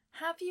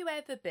Have you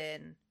ever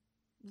been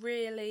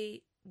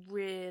really,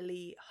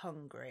 really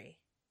hungry?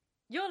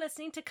 You're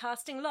listening to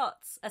Casting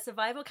Lots, a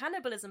survival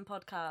cannibalism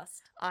podcast.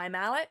 I'm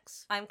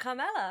Alex. I'm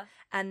Carmela.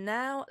 And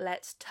now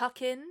let's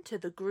tuck into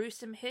the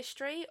gruesome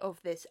history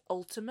of this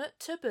ultimate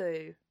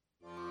taboo.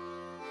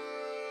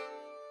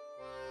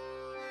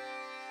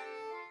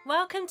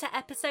 Welcome to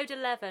episode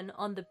 11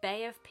 on the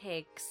Bay of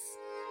Pigs.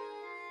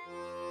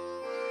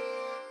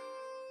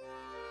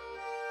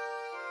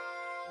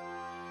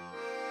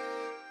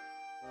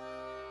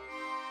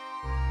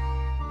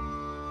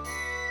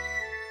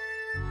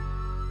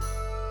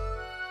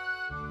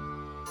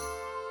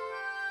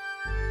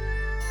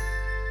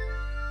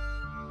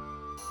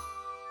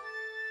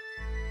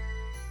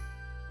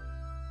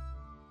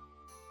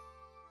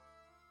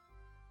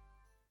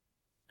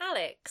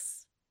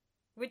 Alex,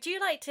 would you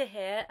like to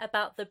hear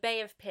about the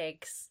Bay of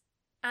Pigs?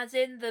 As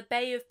in the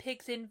Bay of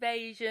Pigs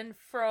invasion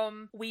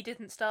from We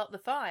Didn't Start the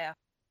Fire?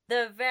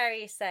 The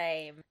very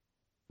same.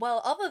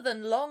 Well, other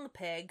than Long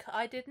Pig,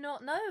 I did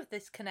not know of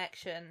this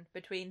connection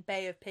between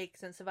Bay of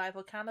Pigs and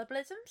survival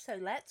cannibalism, so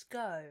let's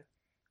go.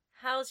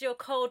 How's your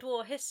Cold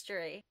War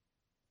history?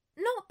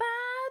 Not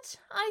bad.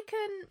 I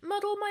can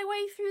muddle my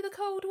way through the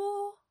Cold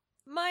War.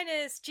 Mine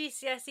is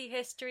GCSE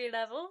history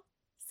level.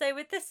 So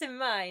with this in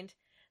mind,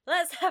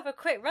 let's have a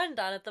quick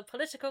rundown of the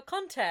political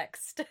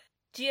context.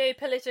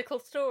 Geopolitical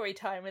story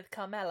time with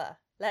Carmela.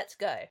 Let's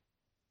go.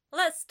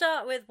 Let's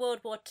start with World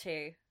War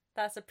II.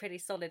 That's a pretty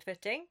solid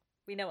fitting.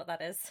 We know what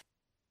that is.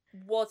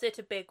 Was it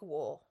a big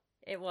war?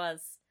 It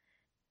was.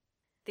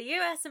 The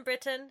US and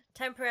Britain,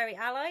 temporary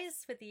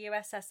allies with the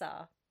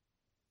USSR.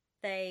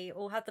 They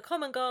all had the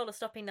common goal of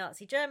stopping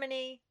Nazi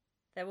Germany.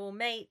 They're all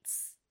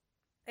mates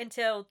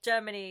until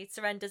Germany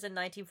surrenders in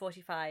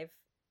 1945.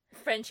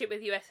 Friendship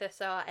with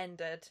USSR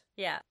ended.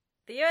 Yeah.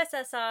 The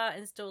USSR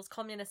installs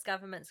communist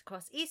governments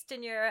across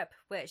Eastern Europe,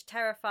 which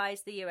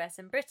terrifies the US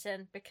and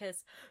Britain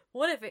because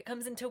what if it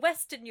comes into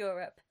Western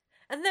Europe?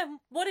 And then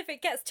what if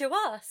it gets to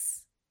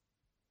us?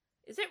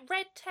 Is it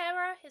Red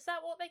Terror? Is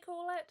that what they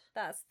call it?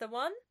 That's the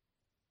one.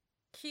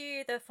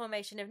 Cue the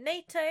formation of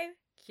NATO,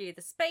 cue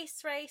the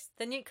space race,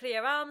 the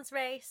nuclear arms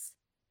race.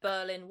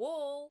 Berlin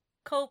Wall.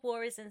 Cold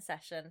War is in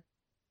session.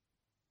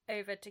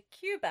 Over to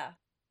Cuba.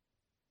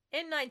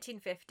 In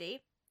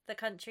 1950, the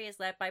country is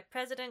led by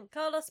President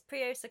Carlos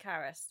Prios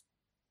Sacaras,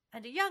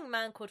 and a young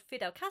man called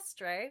Fidel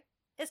Castro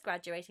is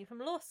graduating from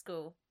law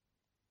school.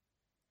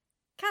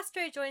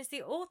 Castro joins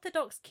the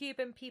Orthodox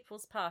Cuban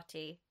People's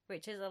Party,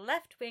 which is a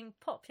left-wing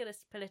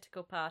populist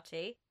political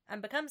party,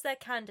 and becomes their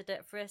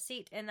candidate for a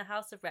seat in the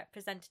House of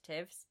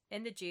Representatives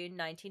in the June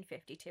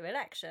 1952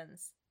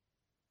 elections.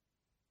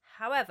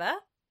 However,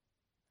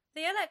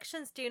 the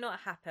elections do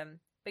not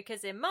happen,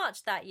 because in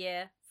March that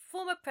year,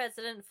 former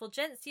President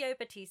Fulgencio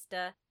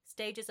Batista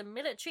stages a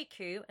military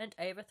coup and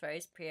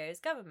overthrows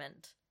Prios'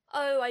 government.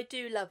 Oh, I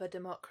do love a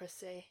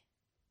democracy.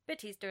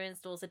 Batista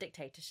installs a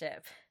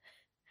dictatorship.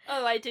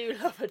 Oh, I do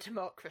love a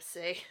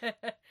democracy.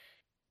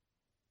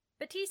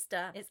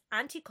 Batista is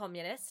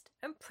anti-communist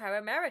and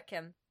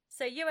pro-American,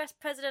 so US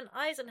President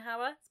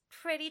Eisenhower is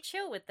pretty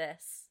chill with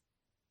this.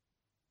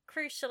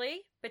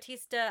 Crucially,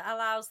 Batista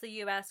allows the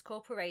US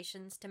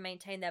corporations to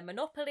maintain their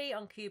monopoly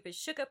on Cuba's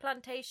sugar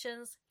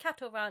plantations,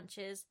 cattle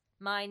ranches,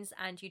 mines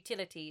and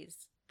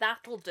utilities.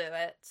 That'll do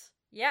it.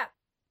 Yeah.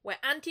 We're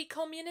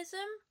anti-communism,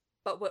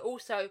 but we're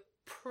also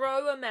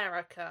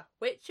pro-America.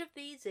 Which of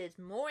these is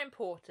more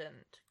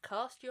important?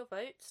 Cast your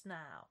votes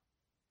now.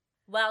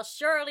 Well,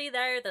 surely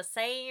they're the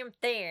same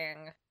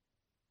thing.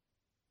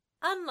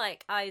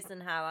 Unlike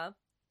Eisenhower,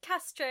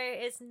 Castro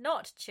is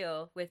not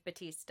chill with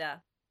Batista.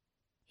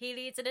 He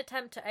leads an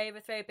attempt to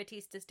overthrow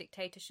Batista's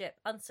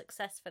dictatorship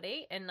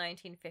unsuccessfully in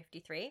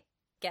 1953,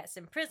 gets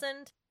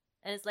imprisoned,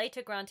 and is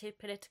later granted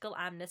political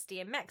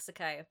amnesty in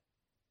Mexico.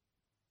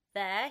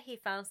 There, he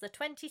founds the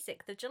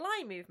 26th of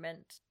July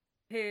movement,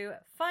 who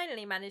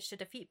finally managed to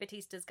defeat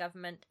Batista's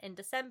government in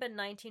December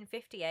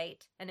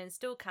 1958 and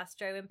install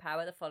Castro in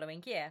power the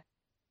following year.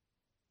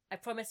 I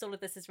promise all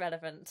of this is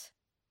relevant.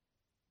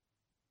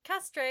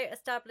 Castro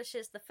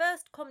establishes the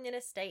first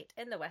communist state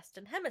in the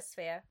Western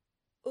Hemisphere.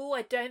 Oh,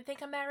 I don't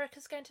think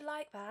America's going to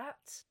like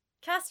that.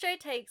 Castro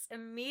takes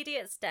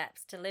immediate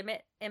steps to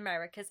limit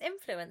America's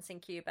influence in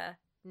Cuba,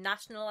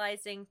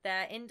 nationalizing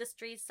their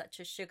industries such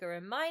as sugar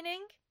and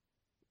mining.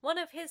 One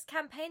of his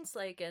campaign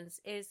slogans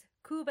is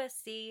Cuba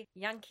sí,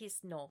 Yankees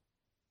no.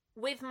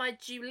 With my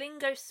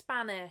Duolingo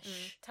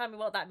Spanish. Tell me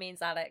what that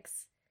means,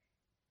 Alex.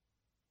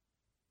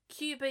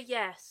 Cuba,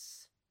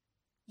 yes.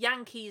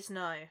 Yankees,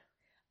 no.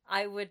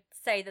 I would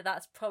say that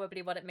that's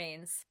probably what it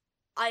means.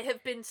 I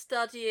have been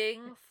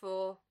studying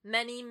for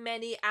many,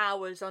 many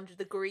hours under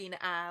the green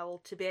owl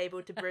to be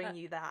able to bring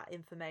you that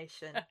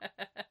information.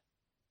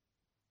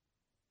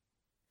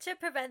 To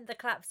prevent the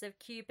collapse of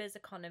Cuba's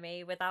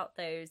economy without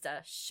those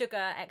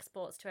sugar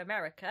exports to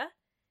America,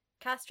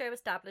 Castro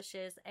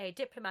establishes a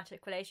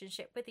diplomatic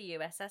relationship with the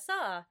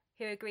USSR,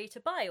 who agree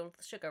to buy all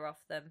the sugar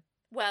off them.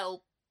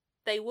 Well,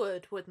 they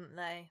would, wouldn't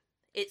they?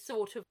 It's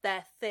sort of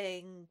their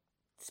thing,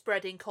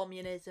 spreading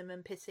communism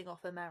and pissing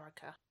off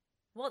America.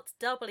 What's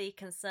doubly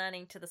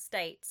concerning to the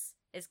States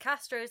is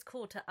Castro's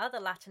call to other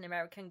Latin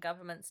American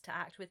governments to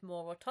act with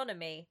more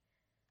autonomy.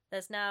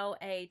 There's now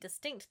a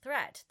distinct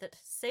threat that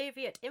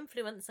Soviet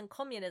influence and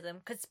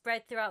communism could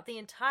spread throughout the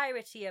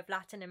entirety of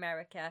Latin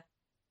America.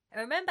 And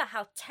remember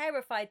how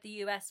terrified the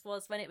US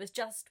was when it was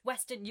just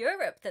Western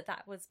Europe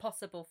that was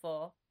possible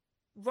for.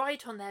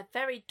 Right on their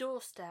very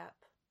doorstep.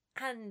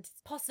 And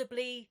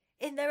possibly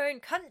in their own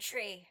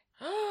country.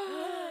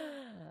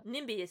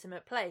 NIMBYism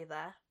at play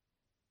there.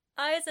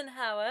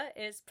 Eisenhower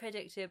is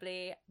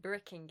predictably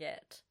bricking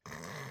it.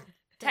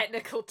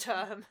 Technical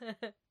term.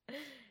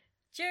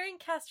 During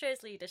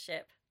Castro's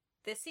leadership,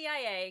 the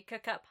CIA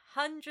cook up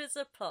hundreds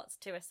of plots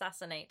to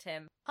assassinate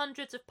him.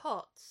 Hundreds of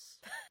pots.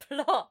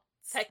 Plots?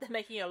 Like they're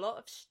making a lot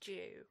of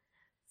stew.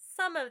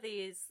 Some of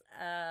these,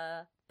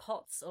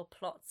 pots or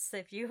plots,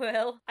 if you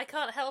will. I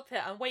can't help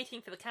it, I'm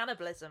waiting for the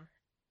cannibalism.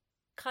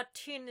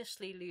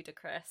 Cartoonishly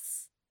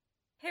ludicrous.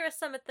 Here are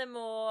some of the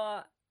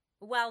more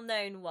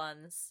well-known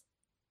ones.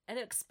 An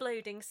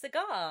exploding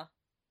cigar.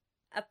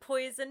 A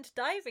poisoned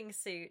diving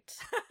suit.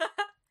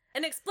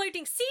 An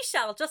exploding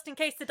seashell, just in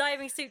case the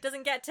diving suit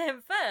doesn't get to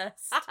him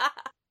first.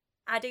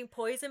 Adding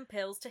poison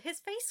pills to his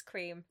face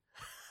cream.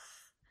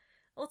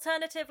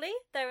 Alternatively,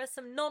 there are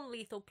some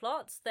non-lethal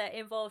plots that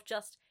involve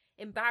just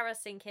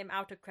embarrassing him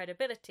out of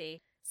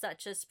credibility,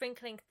 such as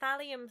sprinkling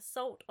thallium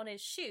salt on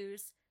his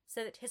shoes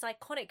so that his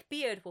iconic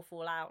beard will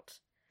fall out,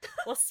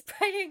 or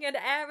spraying an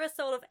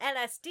aerosol of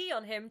LSD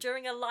on him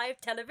during a live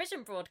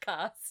television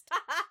broadcast.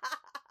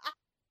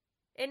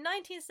 In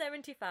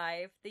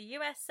 1975, the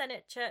US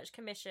Senate Church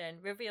Commission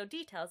revealed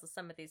details of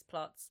some of these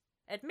plots,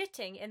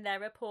 admitting in their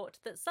report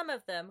that some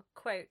of them,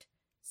 quote,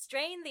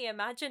 strain the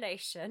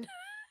imagination.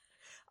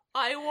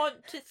 I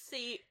want to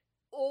see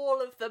all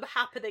of them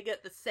happening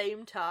at the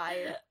same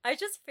time. I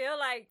just feel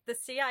like the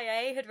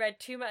CIA had read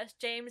too much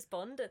James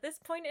Bond at this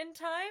point in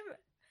time.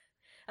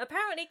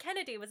 Apparently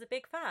Kennedy was a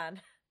big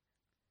fan.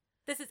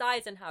 This is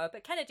Eisenhower,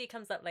 but Kennedy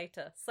comes up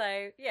later,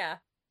 so yeah.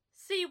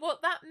 See,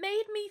 what that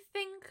made me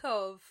think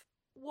of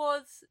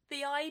was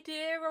the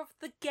idea of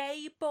the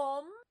gay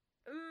bomb.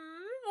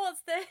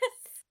 What's this?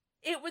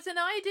 It was an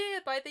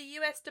idea by the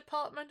US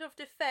Department of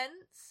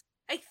Defense,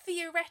 a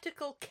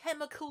theoretical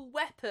chemical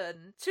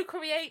weapon to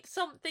create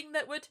something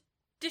that would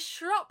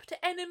disrupt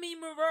enemy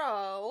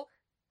morale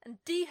and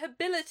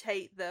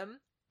dehabilitate them,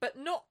 but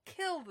not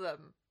kill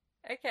them.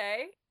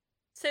 Okay.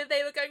 So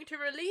they were going to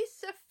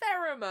release a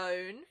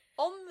pheromone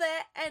on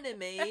their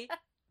enemy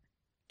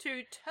to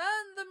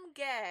turn them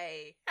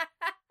gay.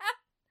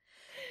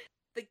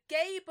 The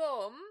gay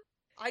bomb,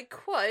 I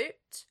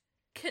quote,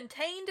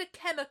 contained a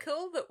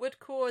chemical that would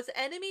cause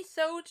enemy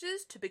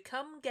soldiers to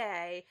become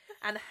gay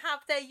and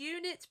have their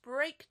units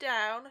break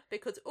down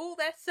because all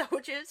their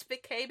soldiers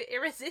became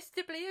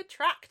irresistibly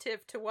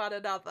attractive to one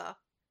another.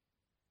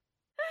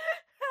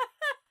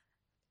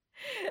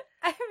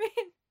 I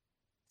mean,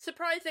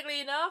 surprisingly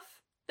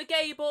enough, the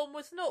gay bomb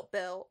was not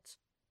built,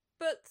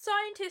 but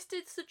scientists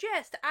did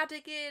suggest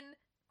adding in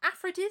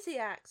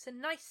aphrodisiacs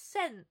and nice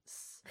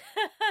scents.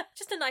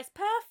 Just a nice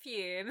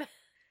perfume.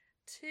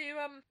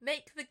 To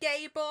make the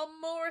gay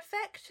bomb more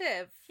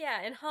effective.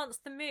 Yeah, enhance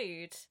the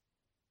mood.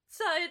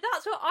 So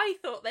that's what I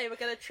thought they were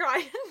going to try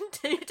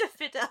and do to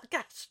Fidel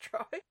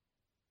Castro.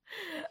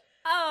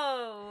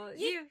 Oh,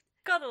 you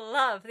gotta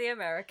love the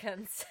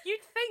Americans.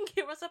 You'd think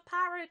it was a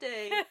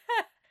parody.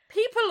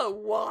 People are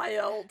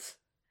wild.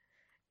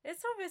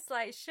 It's almost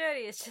like,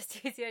 surely it's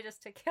just easier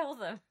just to kill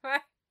them,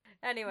 right?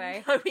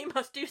 Anyway. No, we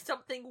must do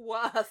something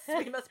worse.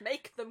 We must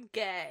make them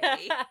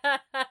gay.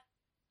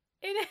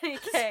 In any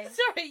case.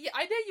 Sorry,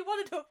 I know you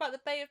want to talk about the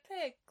Bay of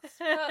Pigs.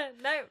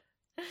 But, no.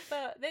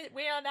 But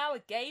we are now a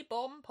gay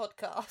bomb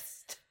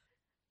podcast.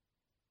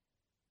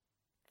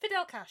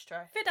 Fidel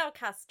Castro. Fidel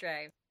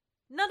Castro.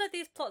 None of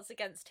these plots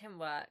against him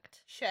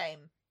worked.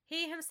 Shame.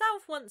 He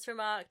himself once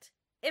remarked,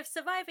 if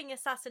surviving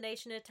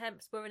assassination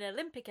attempts were an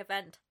Olympic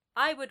event,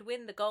 I would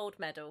win the gold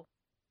medal.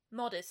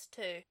 Modest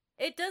too.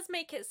 It does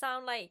make it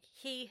sound like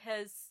he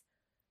has,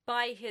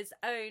 by his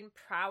own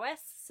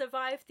prowess,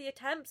 survived the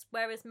attempts,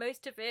 whereas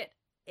most of it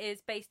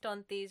is based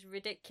on these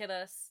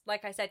ridiculous,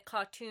 like I said,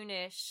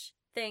 cartoonish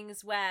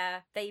things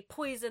where they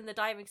poison the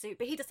diving suit,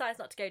 but he decides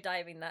not to go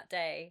diving that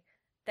day.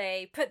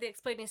 They put the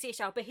exploding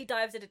seashell, but he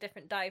dives at a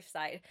different dive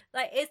site.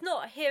 Like, it's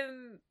not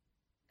him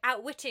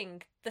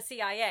outwitting the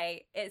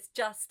CIA, it's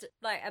just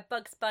like a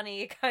Bugs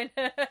Bunny kind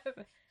of...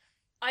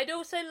 I'd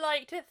also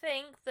like to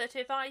think that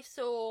if I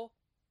saw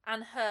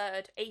and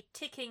heard a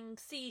ticking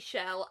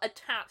seashell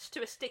attached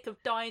to a stick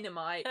of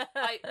dynamite,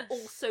 I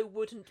also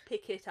wouldn't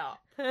pick it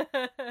up. In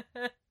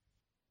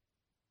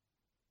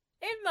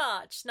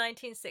March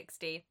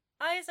 1960,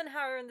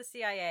 Eisenhower and the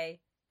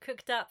CIA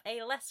cooked up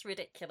a less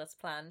ridiculous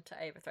plan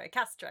to overthrow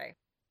Castro.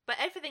 But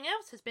everything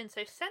else has been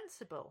so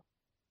sensible.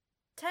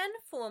 10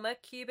 former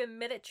Cuban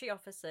military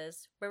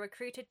officers were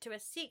recruited to a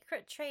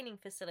secret training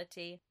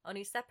facility on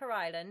Usepa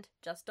Island,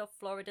 just off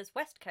Florida's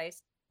west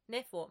coast,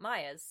 near Fort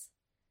Myers.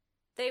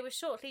 They were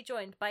shortly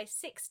joined by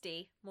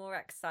 60 more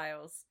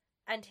exiles,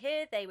 And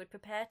here they would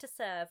prepare to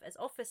serve as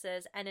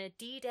officers in a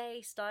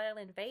D-Day style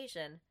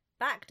invasion,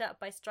 backed up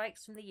by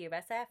strikes from the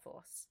US Air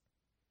Force.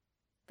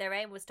 Their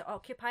aim was to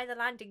occupy the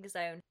landing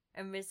zone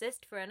and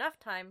resist for enough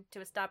time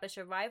to establish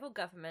a rival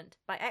government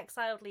by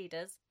exiled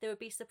leaders that would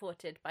be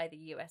supported by the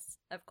US,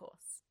 of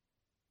course.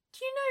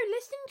 Do you know,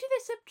 listening to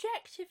this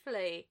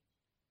objectively,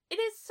 it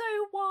is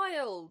so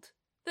wild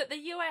that the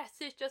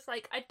US is just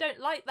like, I don't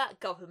like that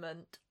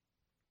government.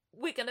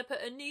 We're going to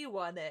put a new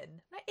one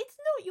in. Like, it's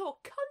not your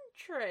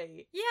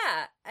country.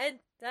 Yeah, and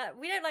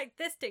we don't like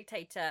this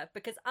dictator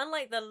because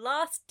unlike the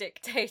last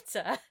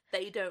dictator...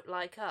 They don't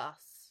like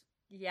us.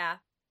 Yeah.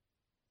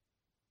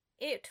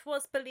 It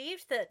was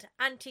believed that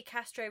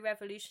anti-Castro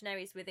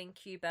revolutionaries within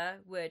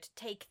Cuba would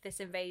take this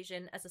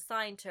invasion as a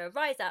sign to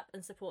rise up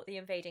and support the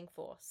invading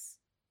force.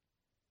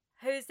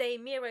 Jose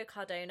Miro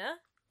Cardona,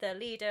 the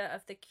leader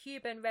of the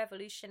Cuban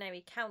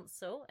Revolutionary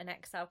Council, an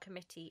exile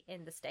committee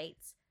in the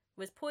States,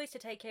 was poised to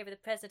take over the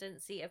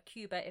presidency of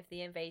Cuba if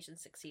the invasion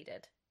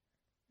succeeded.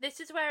 This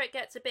is where it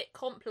gets a bit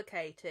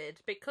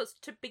complicated, because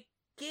to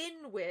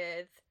begin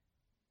with,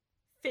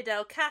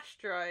 Fidel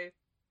Castro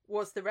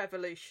was the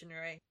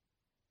revolutionary.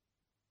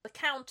 The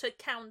counter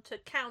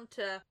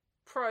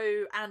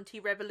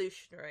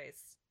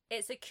pro-anti-revolutionaries.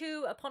 It's a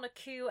coup upon a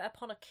coup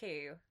upon a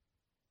coup.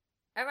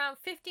 Around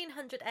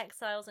 1,500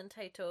 exiles in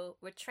total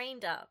were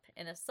trained up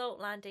in assault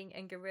landing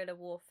and guerrilla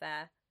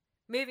warfare,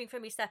 moving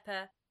from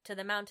Isepa to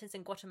the mountains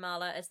in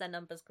Guatemala as their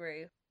numbers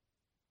grew.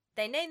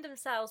 They named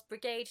themselves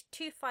Brigade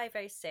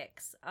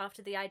 2506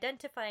 after the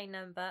identifying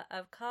number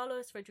of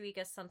Carlos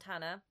Rodriguez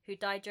Santana, who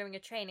died during a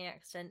training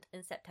accident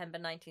in September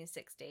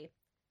 1960.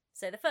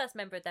 So the first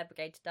member of their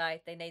brigade to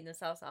die, they named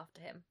themselves after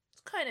him.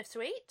 It's kind of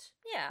sweet.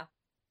 Yeah.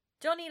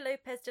 Johnny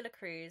Lopez de la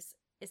Cruz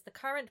is the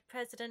current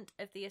president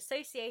of the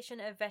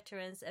Association of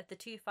Veterans of the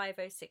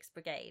 2506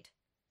 Brigade.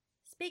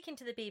 Speaking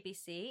to the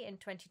BBC in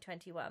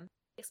 2021,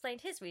 he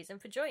explained his reason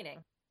for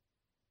joining.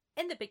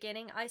 In the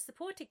beginning, I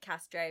supported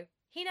Castro.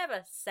 He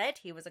never said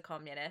he was a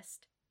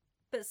communist.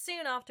 But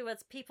soon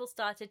afterwards, people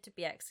started to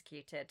be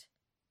executed.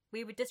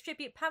 We would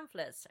distribute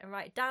pamphlets and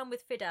write "Down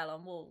with Fidel"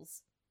 on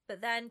walls.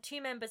 But then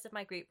 2 members of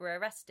my group were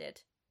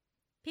arrested.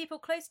 People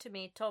close to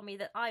me told me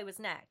that I was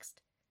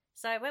next.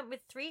 So I went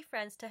with 3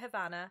 friends to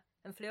Havana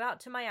and flew out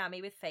to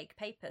Miami with fake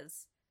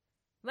papers.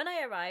 When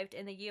I arrived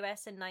in the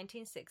US in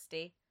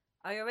 1960,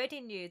 I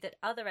already knew that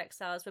other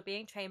exiles were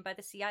being trained by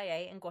the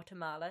CIA in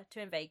Guatemala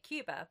to invade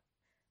Cuba.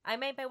 I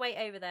made my way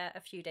over there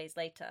a few days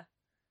later.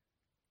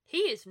 He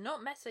is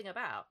not messing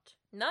about.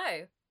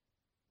 No.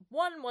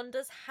 One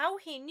wonders how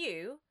he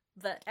knew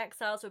that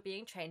exiles were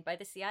being trained by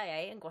the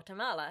CIA in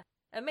Guatemala.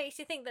 It makes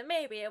you think that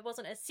maybe it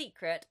wasn't as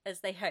secret as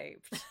they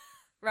hoped,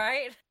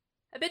 right?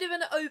 A bit of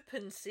an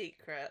open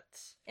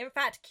secret. In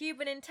fact,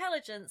 Cuban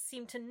intelligence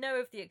seemed to know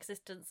of the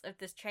existence of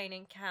this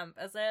training camp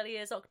as early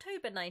as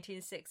October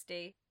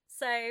 1960,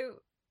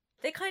 so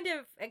they kind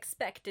of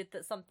expected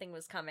that something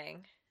was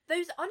coming.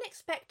 Those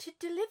unexpected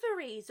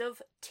deliveries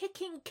of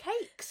ticking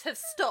cakes have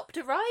stopped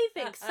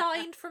arriving,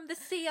 signed from the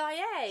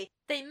CIA.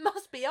 They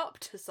must be up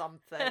to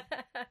something.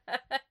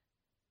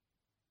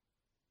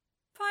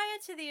 Prior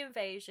to the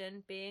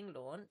invasion being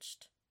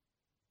launched,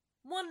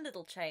 one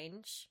little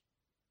change.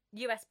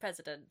 US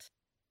President.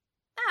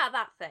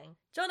 That thing.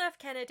 John F.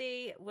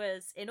 Kennedy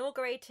was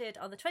inaugurated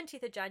on the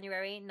 20th of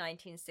January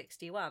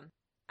 1961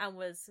 and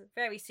was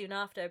very soon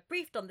after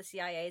briefed on the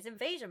CIA's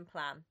invasion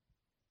plan.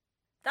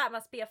 That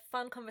must be a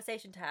fun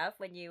conversation to have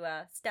when you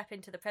step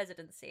into the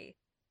presidency.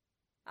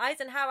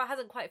 Eisenhower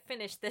hasn't quite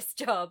finished this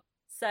job,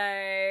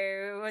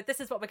 so this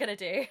is what we're going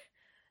to do.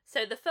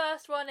 So the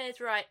first one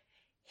is, right,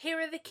 here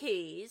are the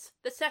keys.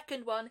 The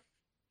second one,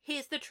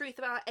 here's the truth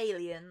about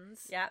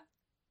aliens. Yeah.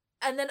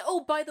 And then,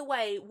 oh, by the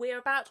way, we're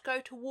about to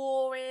go to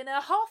war in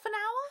half an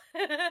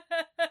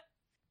hour?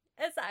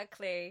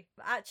 Exactly.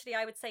 Actually,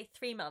 I would say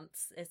 3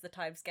 months is the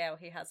timescale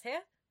he has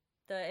here.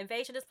 The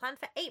invasion is planned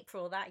for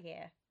April that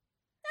year.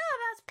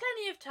 That's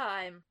plenty of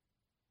time.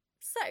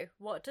 So,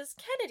 what does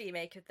Kennedy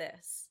make of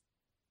this?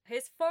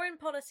 His foreign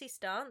policy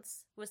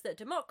stance was that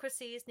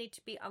democracies need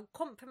to be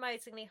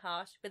uncompromisingly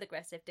harsh with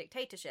aggressive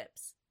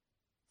dictatorships.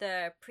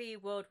 The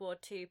pre-World War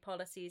II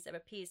policies of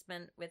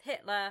appeasement with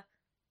Hitler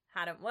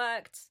hadn't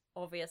worked,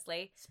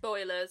 obviously.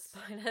 Spoilers.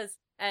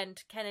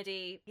 And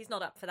Kennedy, he's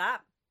not up for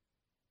that.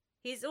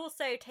 He's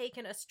also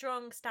taken a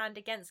strong stand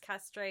against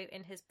Castro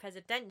in his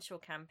presidential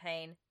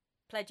campaign,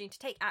 pledging to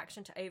take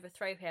action to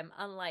overthrow him,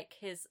 unlike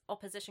his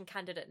opposition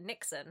candidate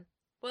Nixon.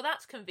 Well,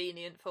 that's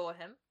convenient for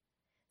him.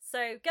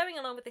 So going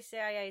along with the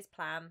CIA's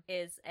plan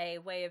is a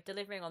way of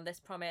delivering on this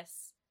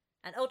promise,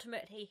 and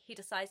ultimately he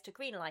decides to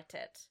greenlight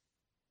it.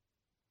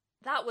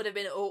 That would have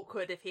been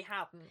awkward if he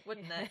hadn't,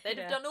 wouldn't it? They'd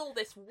have done all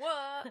this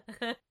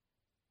work.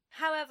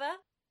 However,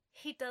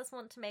 he does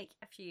want to make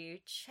a few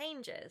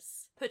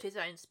changes. Put his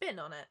own spin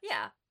on it.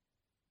 Yeah.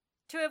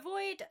 To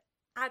avoid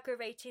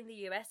aggravating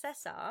the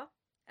USSR,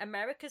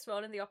 America's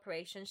role in the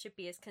operation should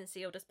be as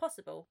concealed as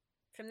possible.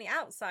 From the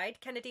outside,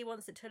 Kennedy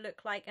wants it to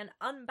look like an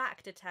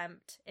unbacked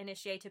attempt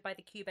initiated by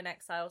the Cuban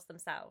exiles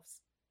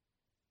themselves.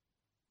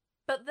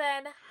 But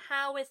then,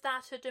 how is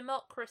that a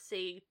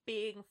democracy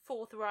being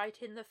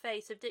forthright in the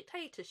face of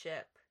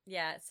dictatorship?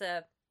 Yeah, it's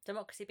a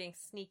democracy being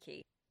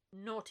sneaky.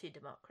 Naughty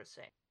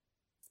democracy.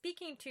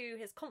 Speaking to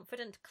his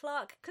confidant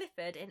Clark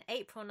Clifford in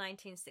April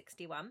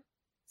 1961,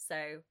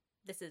 so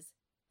this is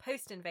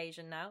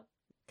post-invasion now.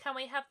 Can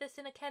we have this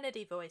in a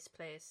Kennedy voice,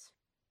 please?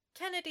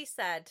 Kennedy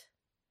said,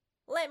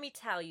 "Let me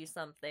tell you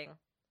something.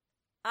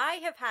 I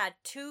have had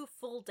 2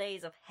 full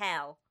days of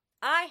hell.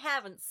 I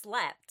haven't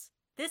slept.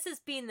 This has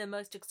been the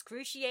most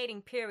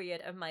excruciating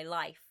period of my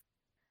life.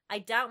 I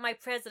doubt my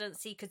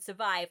presidency could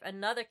survive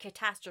another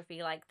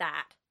catastrophe like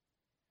that."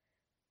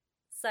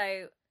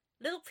 So,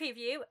 little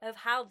preview of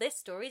how this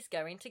story's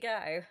going to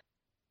go.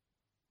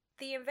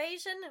 The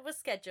invasion was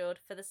scheduled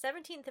for the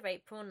 17th of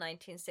April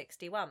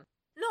 1961.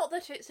 Not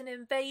that it's an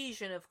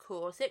invasion, of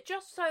course. It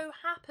just so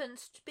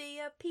happens to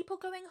be people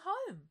going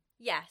home.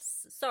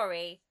 Yes,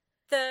 sorry.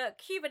 The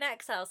Cuban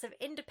exiles have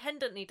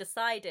independently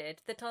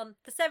decided that on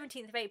the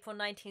 17th of April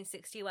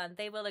 1961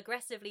 they will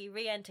aggressively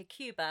re-enter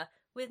Cuba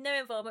with no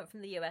involvement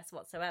from the US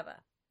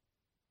whatsoever.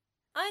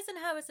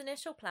 Eisenhower's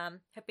initial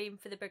plan had been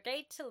for the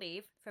brigade to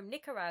leave from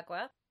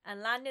Nicaragua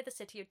and land near the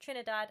city of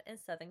Trinidad in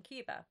southern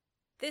Cuba.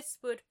 This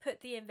would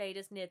put the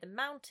invaders near the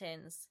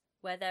mountains,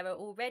 where there are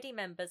already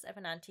members of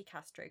an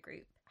anti-Castro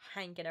group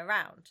hanging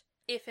around.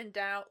 If in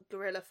doubt,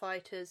 guerrilla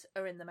fighters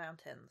are in the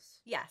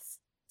mountains. Yes.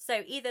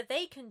 So either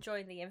they can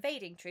join the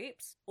invading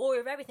troops, or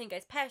if everything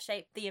goes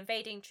pear-shaped, the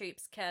invading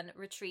troops can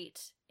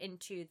retreat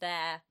into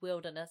their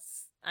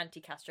wilderness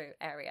anti-Castro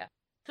area.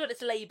 So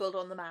it's labelled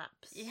on the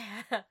maps.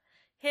 Yeah.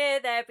 Here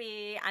there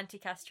be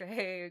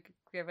anti-Castro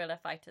guerrilla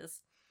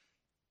fighters.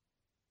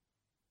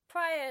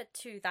 Prior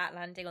to that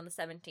landing on the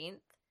 17th,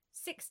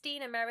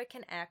 16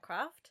 American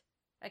aircraft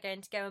are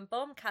going to go and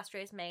bomb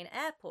Castro's main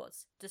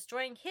airports,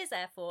 destroying his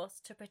air force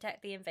to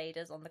protect the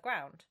invaders on the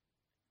ground.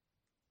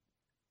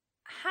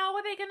 How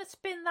are they going to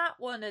spin that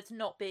one as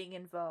not being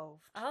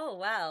involved? Oh,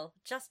 well,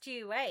 just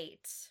you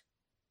wait.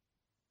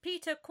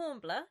 Peter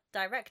Kornbler,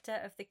 director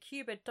of the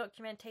Cuba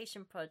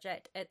Documentation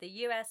Project at the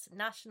US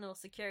National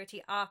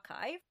Security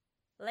Archive,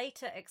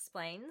 later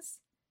explains,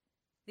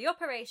 "The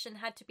operation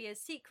had to be as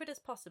secret as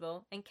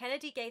possible, and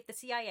Kennedy gave the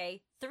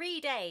CIA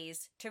 3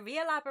 days to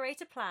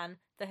re-elaborate a plan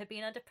that had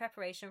been under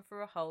preparation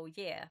for a whole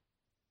year."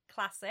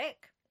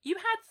 Classic. You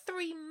had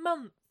 3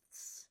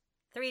 months.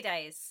 3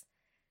 days.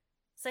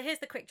 So here's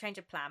the quick change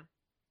of plan.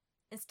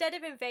 Instead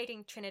of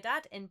invading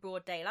Trinidad in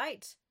broad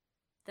daylight,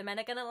 the men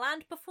are going to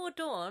land before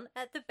dawn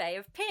at the Bay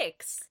of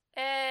Pigs.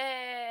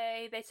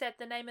 Hey, they said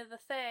the name of the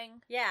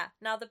thing. Yeah,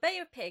 now the Bay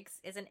of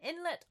Pigs is an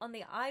inlet on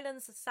the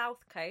island's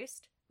south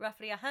coast,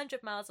 roughly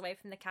 100 miles away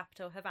from the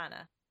capital,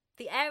 Havana.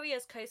 The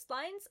area's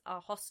coastlines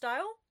are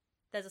hostile.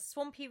 There's a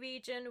swampy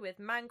region with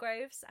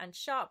mangroves and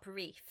sharp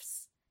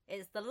reefs.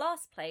 It's the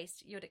last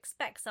place you'd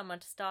expect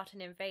someone to start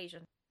an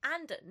invasion.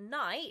 And at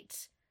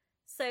night,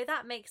 so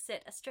that makes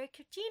it a stroke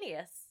of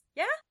genius.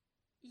 Yeah?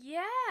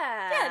 Yeah.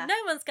 Yeah, no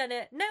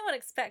one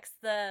expects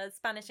the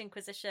Spanish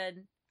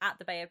Inquisition at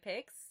the Bay of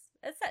Pigs,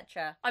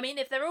 etc. I mean,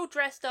 if they're all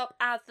dressed up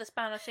as the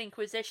Spanish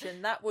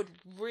Inquisition, that would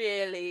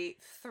really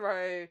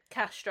throw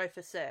Castro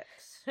for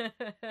 6.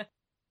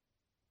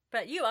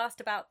 But you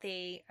asked about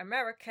the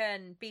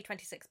American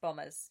B-26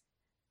 bombers.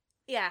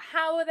 Yeah,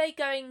 how are they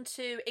going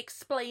to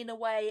explain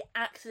away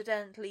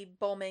accidentally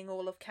bombing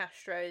all of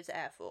Castro's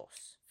air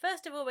force?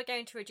 First of all, we're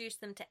going to reduce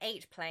them to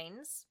 8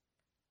 planes,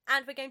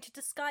 and we're going to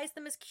disguise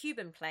them as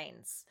Cuban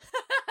planes.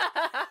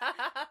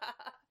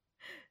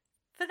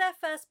 For their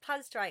first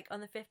planned strike on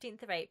the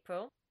 15th of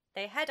April,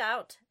 they head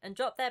out and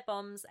drop their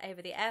bombs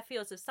over the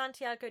airfields of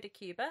Santiago de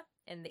Cuba,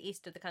 in the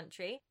east of the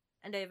country,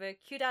 and over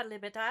Ciudad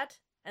Libertad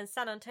and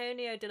San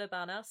Antonio de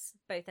Lubanos,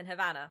 both in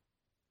Havana.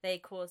 They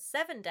cause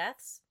 7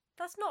 deaths.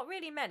 That's not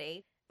really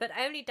many, but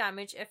only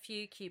damage a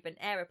few Cuban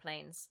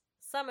aeroplanes,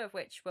 some of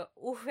which were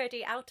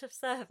already out of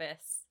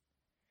service.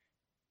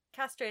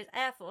 Castro's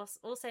air force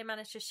also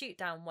managed to shoot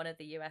down one of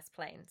the US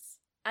planes.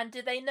 And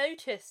did they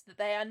notice that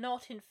they are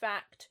not, in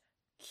fact,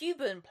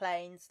 Cuban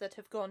planes that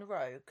have gone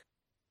rogue?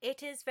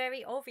 It is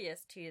very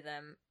obvious to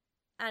them.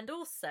 And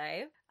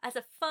also, as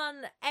a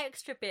fun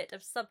extra bit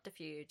of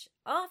subterfuge,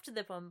 after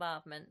the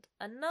bombardment,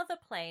 another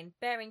plane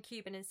bearing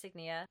Cuban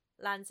insignia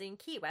lands in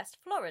Key West,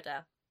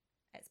 Florida.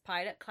 Its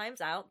pilot climbs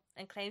out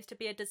and claims to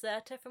be a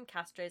deserter from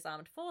Castro's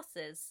armed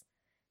forces.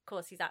 Of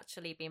course, he's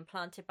actually been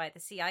planted by the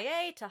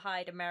CIA to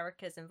hide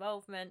America's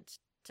involvement,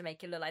 to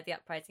make it look like the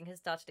uprising has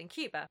started in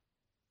Cuba.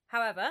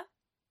 However,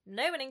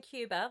 no one in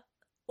Cuba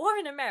or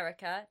in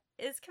America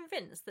is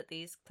convinced that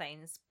these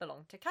planes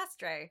belong to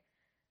Castro.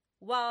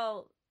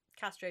 While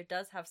Castro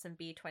does have some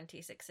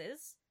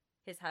B-26s,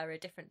 his are a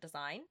different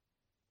design,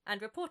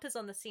 and reporters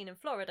on the scene in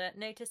Florida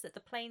notice that the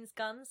plane's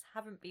guns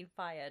haven't been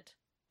fired.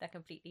 They're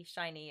completely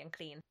shiny and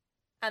clean.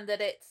 And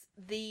that it's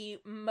the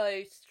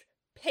most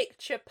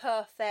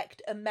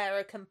picture-perfect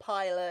American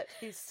pilot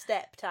who's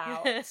stepped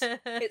out.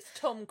 It's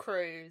Tom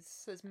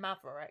Cruise as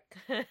Maverick.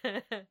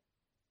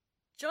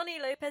 Johnny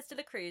Lopez de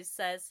la Cruz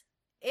says,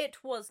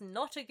 "It was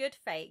not a good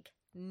fake.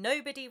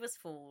 Nobody was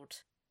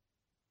fooled."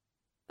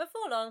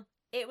 Before long,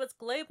 It was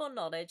global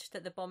knowledge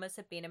that the bombers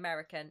had been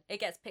American. It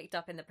gets picked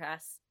up in the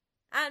press.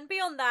 And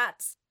beyond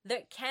that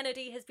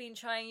Kennedy has been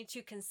trying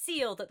to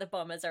conceal that the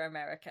bombers are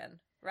American,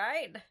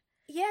 right?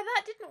 Yeah,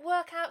 that didn't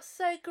work out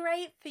so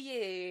great for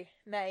you,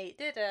 mate,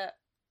 did it?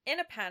 In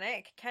a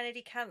panic,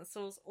 Kennedy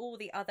cancels all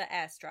the other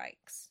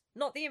airstrikes.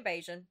 Not the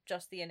invasion,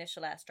 just the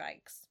initial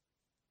airstrikes.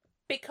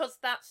 Because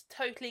that's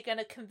totally going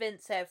to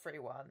convince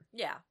everyone.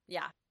 Yeah.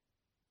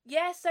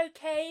 Yes,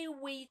 okay,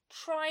 we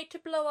tried to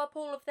blow up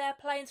all of their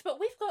planes, but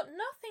we've got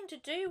nothing to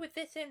do with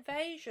this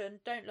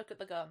invasion. Don't look at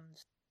the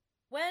guns.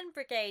 When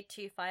Brigade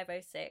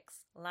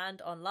 2506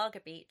 land on Lager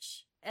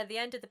Beach, at the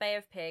end of the Bay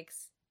of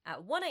Pigs,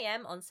 at 1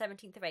 a.m. on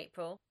 17th of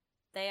April,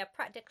 they are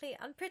practically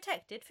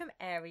unprotected from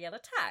aerial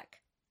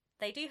attack.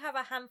 They do have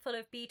a handful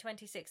of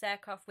B-26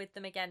 aircraft with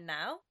them again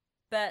now,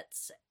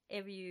 but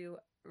if you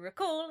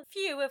recall,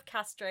 few of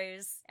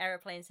Castro's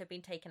aeroplanes have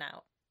been taken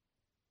out.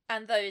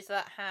 And those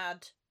that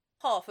had,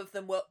 half of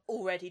them were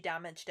already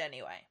damaged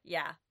anyway.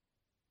 Yeah.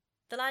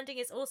 The landing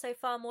is also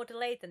far more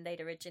delayed than they'd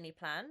originally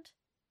planned.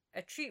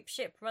 A troop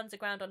ship runs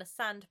aground on a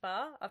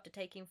sandbar after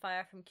taking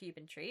fire from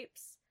Cuban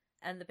troops,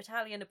 and the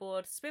battalion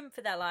aboard swim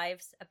for their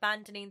lives,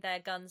 abandoning their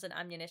guns and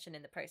ammunition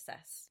in the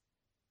process.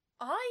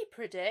 I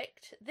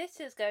predict this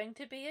is going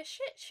to be a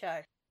shit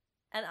show.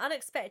 An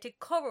unexpected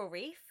coral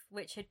reef,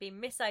 which had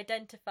been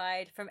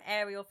misidentified from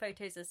aerial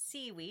photos as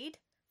seaweed,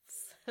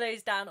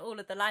 slows down all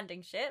of the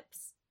landing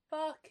ships.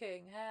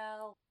 Fucking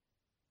hell.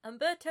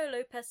 Humberto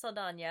Lopez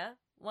Saldaña,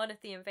 one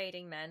of the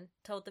invading men,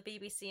 told the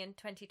BBC in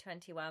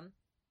 2021,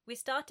 "We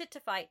started to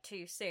fight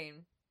too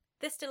soon.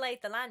 This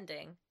delayed the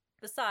landing.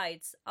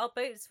 Besides, our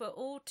boats were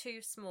all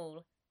too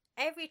small.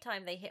 Every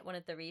time they hit one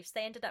of the reefs,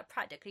 they ended up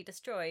practically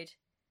destroyed.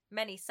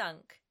 Many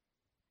sunk.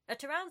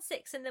 At around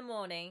 6 in the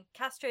morning,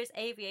 Castro's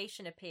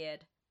aviation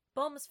appeared.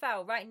 Bombs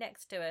fell right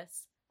next to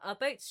us. Our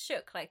boats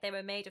shook like they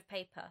were made of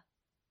paper."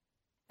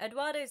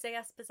 Eduardo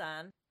Zayas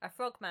Bazan, a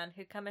frogman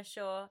who came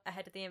ashore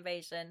ahead of the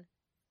invasion.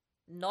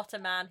 Not a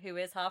man who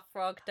is half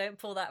frog, don't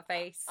pull that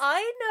face.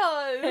 I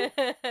know!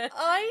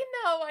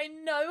 I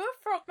know a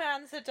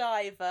frogman's a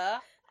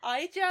diver.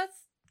 I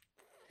just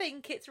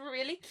think it's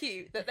really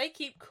cute that they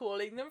keep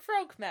calling them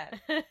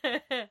frogmen.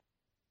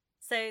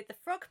 So the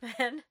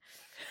frogmen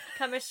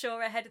come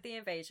ashore ahead of the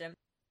invasion.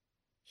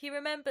 He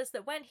remembers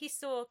that when he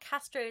saw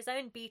Castro's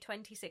own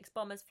B-26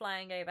 bombers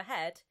flying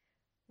overhead,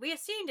 we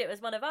assumed it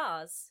was one of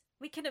ours.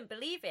 We couldn't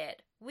believe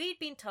it. We'd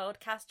been told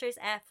Castro's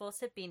air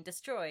force had been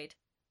destroyed.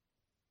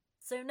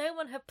 So no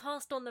one had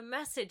passed on the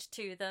message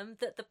to them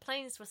that the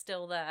planes were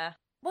still there.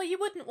 Well, you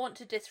wouldn't want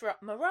to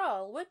disrupt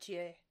morale, would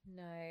you?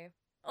 No.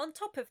 On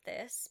top of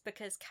this,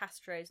 because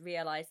Castro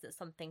realised that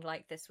something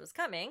like this was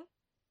coming,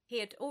 he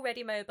had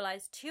already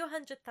mobilised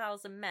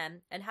 200,000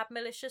 men and had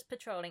militias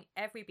patrolling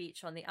every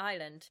beach on the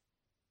island.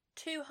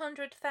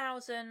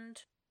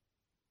 200,000...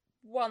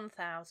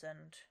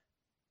 1,000.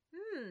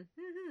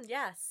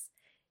 Yes.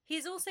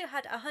 He's also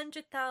had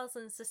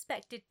 100,000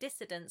 suspected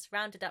dissidents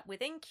rounded up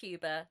within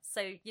Cuba,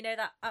 so you know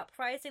that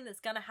uprising that's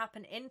going to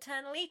happen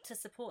internally to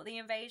support the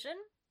invasion?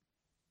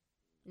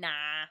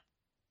 Nah.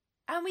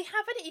 And we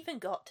haven't even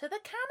got to the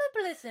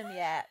cannibalism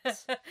yet.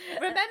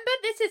 Remember,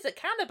 this is a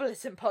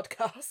cannibalism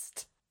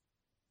podcast.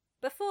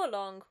 Before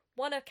long,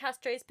 one of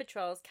Castro's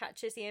patrols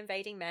catches the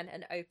invading men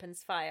and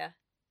opens fire.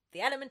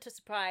 The element of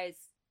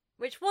surprise,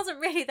 which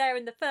wasn't really there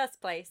in the first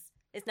place,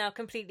 is now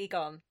completely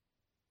gone.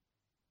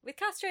 With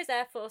Castro's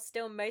air force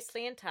still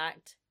mostly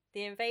intact,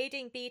 the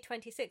invading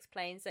B-26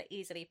 planes are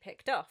easily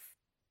picked off.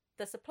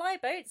 The supply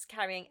boats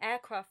carrying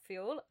aircraft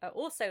fuel are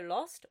also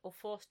lost or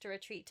forced to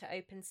retreat to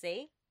open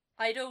sea.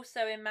 I'd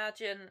also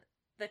imagine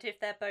that if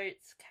they're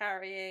boats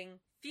carrying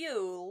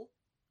fuel,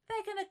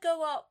 they're going to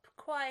go up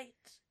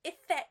quite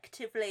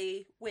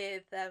effectively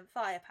with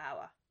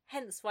firepower.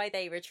 Hence why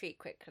they retreat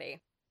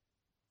quickly.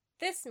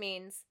 This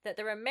means that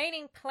the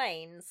remaining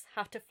planes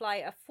have to fly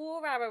a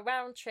 4-hour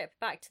round trip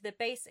back to the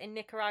base in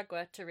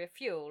Nicaragua to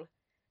refuel,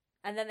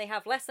 and then they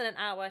have less than an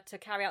hour to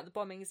carry out the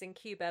bombings in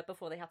Cuba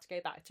before they have to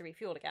go back to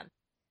refuel again.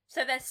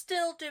 So they're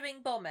still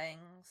doing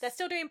bombings? They're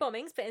still doing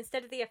bombings, but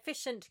instead of the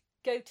efficient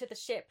go to the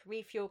ship,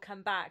 refuel,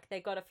 come back,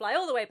 they've got to fly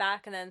all the way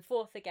back and then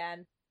forth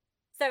again.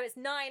 So it's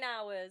 9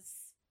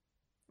 hours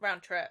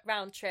round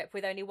trip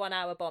with only 1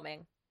 hour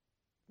bombing.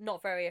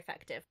 Not very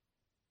effective.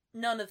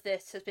 None of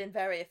this has been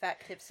very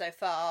effective so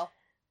far.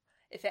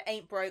 If it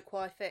ain't broke,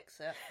 why fix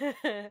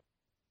it?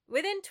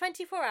 Within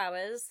 24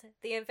 hours,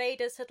 the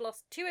invaders had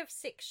lost 2 of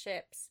 6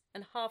 ships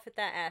and half of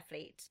their air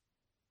fleet.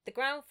 The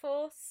ground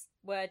force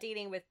were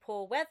dealing with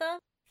poor weather,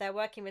 they're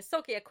working with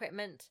soggy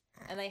equipment,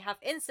 and they have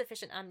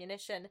insufficient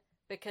ammunition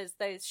because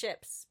those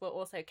ships were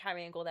also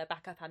carrying all their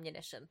backup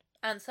ammunition.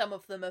 And some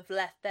of them have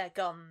left their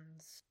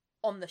guns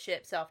on the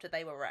ships after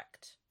they were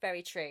wrecked.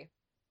 Very true.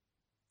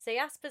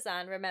 Zayas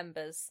Bazan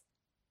remembers,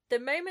 "The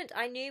moment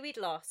I knew we'd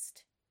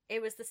lost,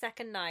 it was the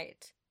second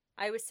night.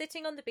 I was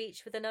sitting on the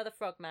beach with another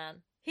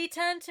frogman. He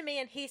turned to me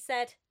and he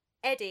said,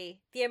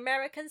 'Eddie, the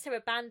Americans have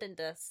abandoned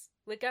us.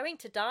 We're going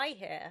to die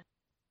here.'"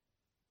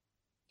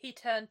 He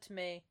turned to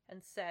me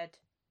and said,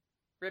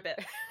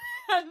 "Ribbit."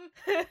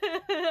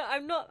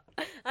 I'm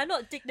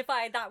not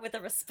dignifying that with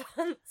a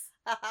response.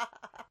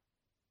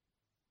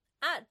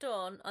 At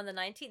dawn on the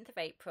 19th of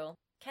April,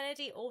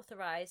 Kennedy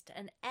authorized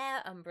an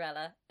air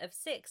umbrella of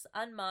 6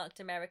 unmarked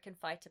American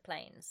fighter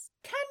planes.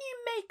 Can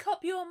you make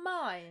up your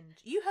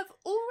mind? You have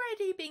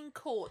already been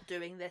caught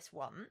doing this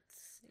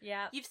once.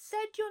 Yeah. You've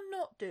said you're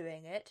not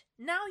doing it.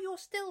 Now you're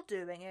still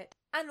doing it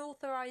and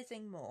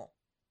authorizing more.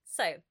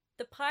 So,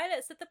 the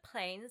pilots of the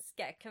planes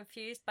get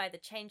confused by the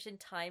change in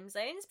time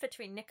zones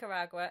between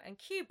Nicaragua and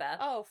Cuba.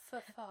 Oh,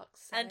 for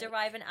fuck's sake. And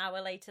arrive an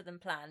hour later than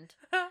planned.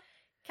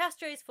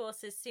 Castro's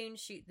forces soon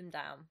shoot them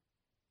down.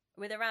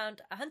 With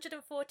around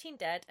 114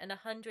 dead and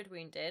 100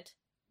 wounded,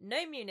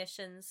 no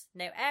munitions,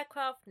 no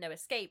aircraft, no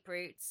escape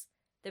routes,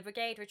 the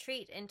brigade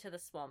retreat into the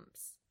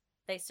swamps.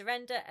 They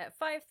surrender at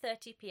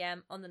 5:30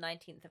 p.m. on the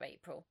 19th of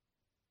April.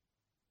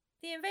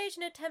 The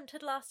invasion attempt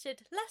had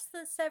lasted less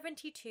than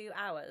 72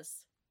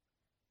 hours.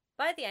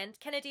 By the end,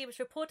 Kennedy was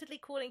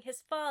reportedly calling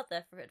his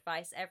father for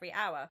advice every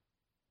hour.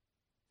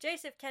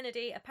 Joseph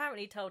Kennedy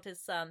apparently told his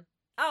son,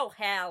 "Oh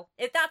hell,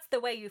 if that's the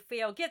way you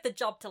feel, give the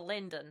job to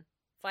Lyndon."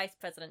 Vice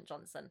President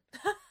Johnson.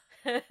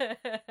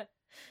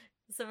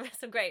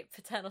 some great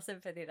paternal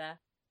sympathy there.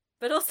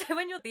 But also,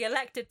 when you're the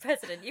elected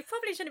president, you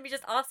probably shouldn't be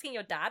just asking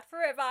your dad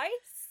for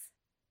advice.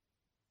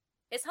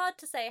 It's hard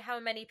to say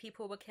how many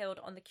people were killed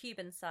on the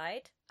Cuban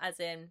side, as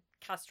in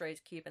Castro's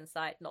Cuban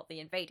side, not the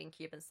invading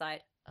Cuban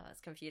side. Oh,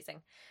 that's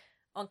confusing.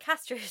 On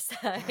Castro's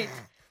side,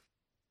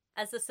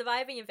 as the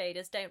surviving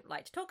invaders don't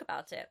like to talk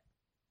about it.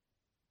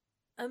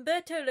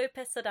 Humberto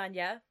Lopez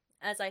Sardana,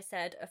 as I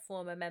said, a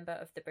former member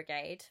of the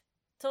brigade,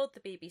 told the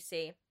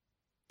BBC,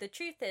 "The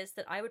truth is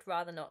that I would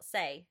rather not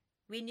say.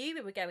 We knew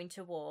we were going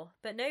to war,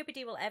 but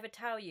nobody will ever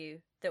tell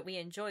you that we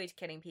enjoyed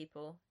killing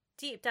people.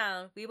 Deep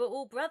down, we were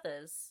all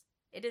brothers.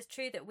 It is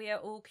true that we are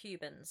all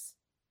Cubans."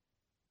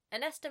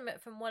 An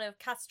estimate from one of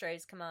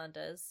Castro's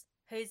commanders,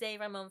 Jose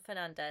Ramon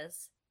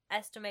Fernandez,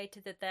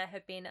 estimated that there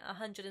had been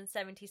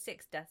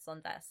 176 deaths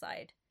on their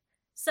side.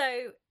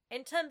 So,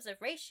 in terms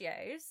of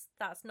ratios,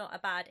 that's not a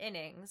bad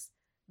innings,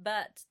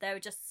 but there were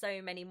just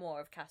so many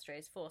more of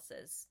Castro's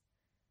forces.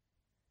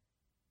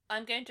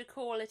 I'm going to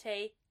call it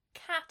a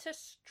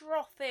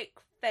catastrophic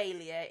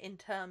failure in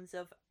terms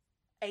of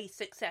a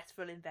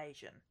successful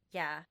invasion.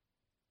 Yeah.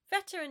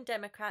 Veteran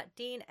Democrat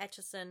Dean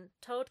Acheson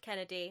told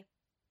Kennedy,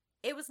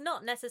 "It was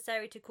not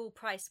necessary to call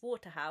Price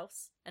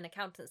Waterhouse, an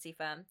accountancy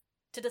firm,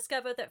 to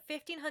discover that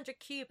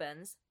 1,500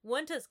 Cubans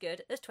weren't as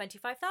good as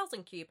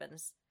 25,000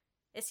 Cubans.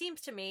 It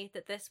seems to me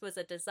that this was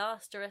a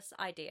disastrous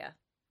idea."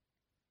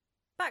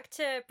 Back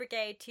to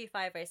Brigade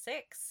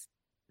 2506.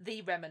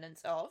 The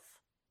remnants of.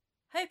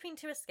 Hoping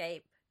to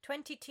escape,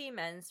 22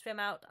 men swim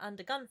out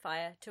under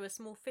gunfire to a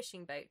small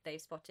fishing boat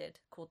they've spotted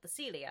called the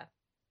Celia.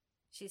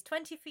 She's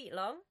 20 feet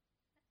long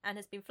and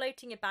has been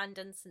floating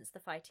abandoned since the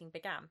fighting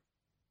began.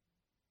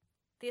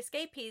 The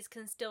escapees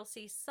can still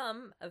see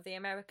some of the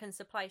American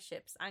supply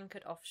ships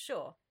anchored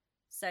offshore,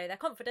 so they're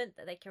confident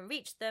that they can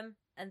reach them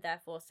and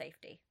therefore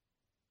safety.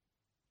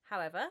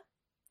 However,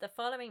 the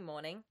following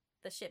morning,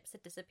 the ships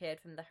had disappeared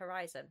from the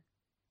horizon.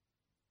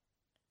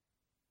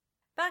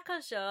 Back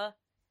on shore,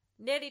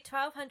 nearly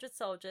 1,200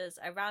 soldiers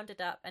are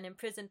rounded up and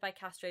imprisoned by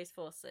Castro's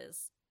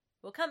forces.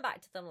 We'll come back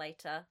to them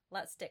later.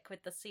 Let's stick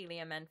with the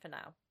Celia men for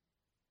now.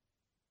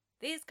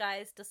 These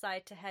guys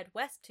decide to head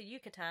west to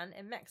Yucatan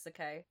in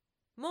Mexico,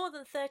 more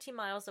than 30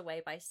 miles away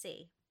by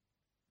sea.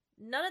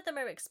 None of them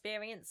are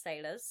experienced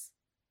sailors,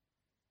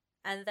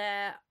 and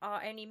there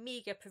are only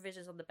meagre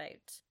provisions on the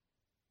boat.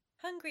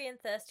 Hungry and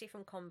thirsty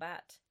from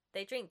combat,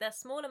 they drink their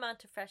small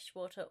amount of fresh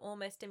water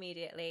almost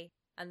immediately,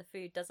 and the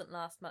food doesn't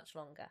last much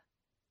longer.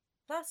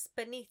 Plus,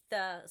 beneath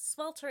the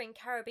sweltering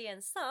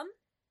Caribbean sun,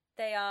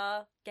 they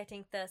are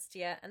getting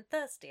thirstier and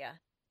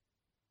thirstier.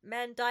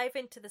 Men dive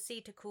into the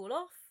sea to cool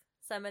off,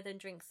 some of them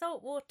drink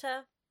salt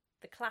water,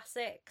 the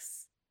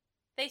classics.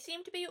 They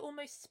seem to be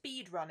almost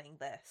speed running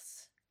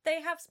this.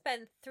 They have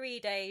spent 3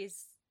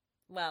 days,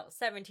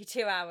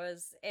 72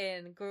 hours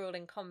in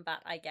grueling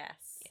combat, I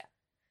guess. Yeah.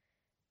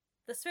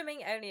 The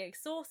swimming only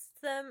exhausts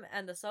them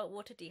and the salt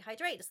water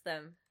dehydrates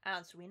them.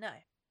 As we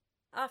know.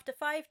 After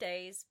 5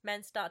 days,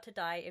 men start to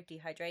die of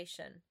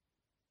dehydration.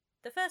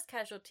 The first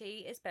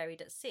casualty is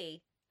buried at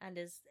sea and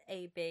is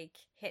a big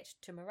hit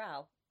to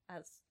morale,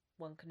 as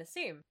one can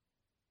assume.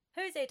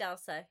 Jose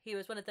Dalsa, who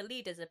was one of the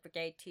leaders of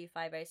Brigade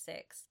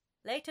 2506,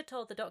 later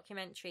told the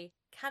documentary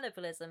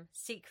Cannibalism: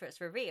 Secrets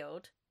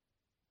Revealed,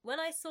 "When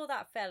I saw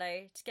that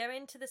fellow to go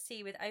into the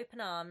sea with open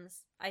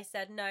arms, I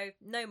said, no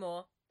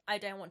more. I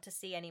don't want to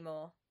see any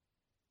more."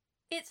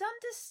 It's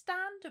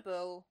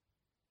understandable.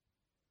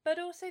 But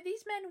also,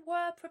 these men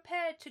were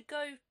prepared to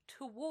go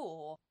to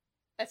war.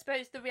 I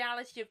suppose the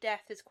reality of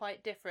death is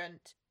quite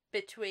different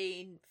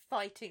between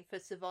fighting for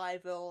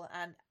survival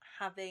and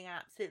having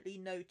absolutely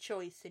no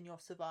choice in your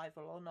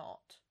survival or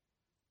not.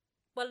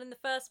 Well, in the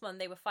first one,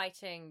 they were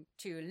fighting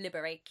to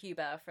liberate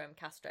Cuba from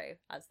Castro,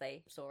 as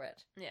they saw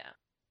it. Yeah.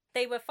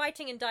 They were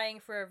fighting and dying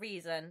for a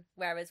reason,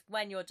 whereas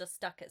when you're just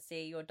stuck at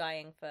sea, you're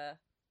dying for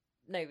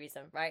no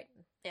reason, right?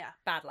 Yeah.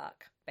 Bad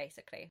luck,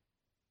 basically.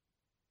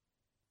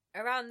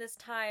 Around this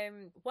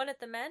time, one of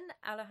the men,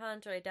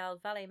 Alejandro del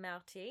Valle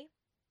Marti,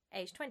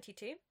 aged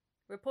 22,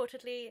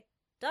 reportedly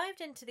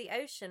dived into the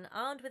ocean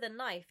armed with a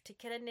knife to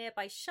kill a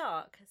nearby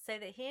shark so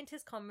that he and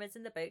his comrades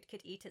in the boat could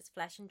eat its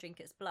flesh and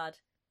drink its blood.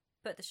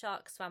 But the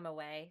shark swam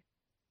away.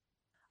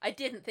 I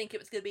didn't think it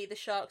was going to be the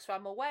shark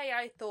swam away.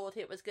 I thought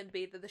it was going to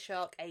be that the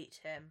shark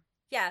ate him.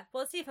 Yeah,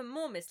 what's even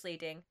more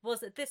misleading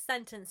was that this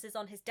sentence is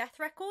on his death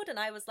record, and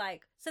I was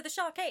like, so the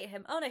shark ate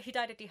him? Oh no, he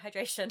died of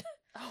dehydration.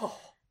 Oh.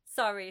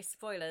 Sorry,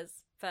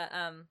 spoilers. But,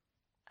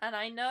 And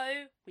I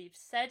know we've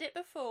said it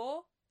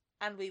before,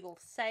 and we will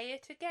say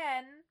it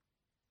again.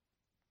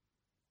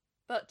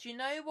 But do you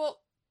know what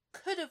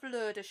could have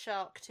lured a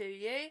shark to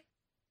you?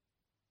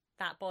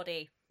 that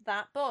body.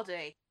 That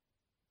body.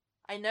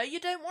 I know you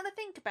don't want to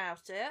think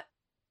about it.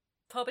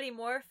 Probably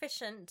more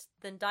efficient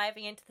than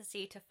diving into the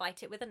sea to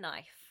fight it with a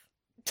knife.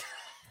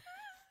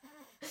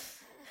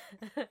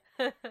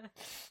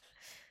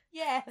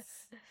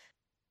 Yes.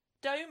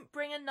 Don't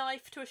bring a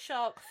knife to a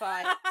shark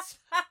fight.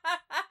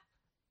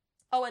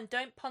 Oh, and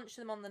don't punch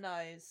them on the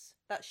nose.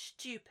 That's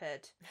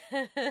stupid.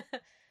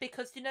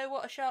 Because you know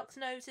what a shark's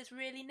nose is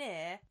really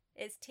near?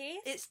 Its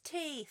teeth? Its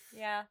teeth.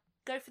 Yeah.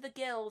 Go for the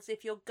gills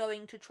if you're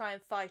going to try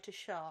and fight a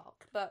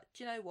shark. But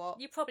do you know what?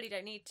 You probably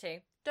don't need to.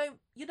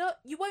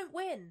 You won't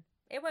win.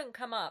 It won't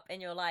come up in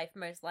your life,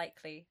 most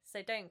likely,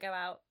 so don't go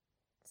out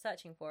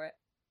searching for it.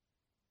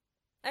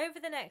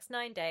 Over the next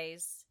 9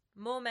 days,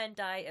 more men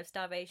die of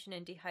starvation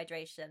and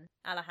dehydration,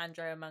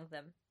 Alejandro among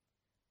them.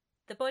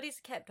 The bodies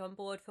are kept on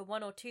board for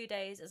 1 or 2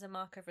 days as a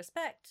mark of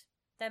respect,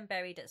 then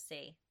buried at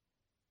sea.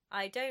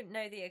 I don't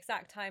know the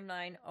exact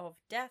timeline of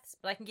deaths,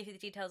 but I can give you the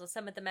details of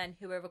some of the men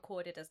who were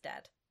recorded as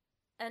dead.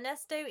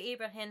 Ernesto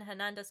Ibrahim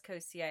Hernandez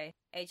Cosio,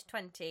 aged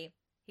 20,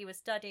 he was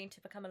studying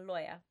to become a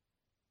lawyer.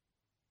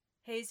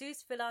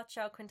 Jesus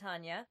Villarchal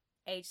Quintana,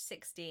 aged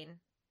 16.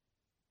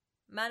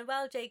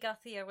 Manuel J.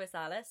 Garcia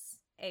Rosales,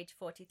 aged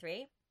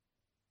 43.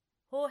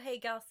 Jorge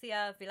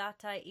Garcia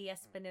Vilata y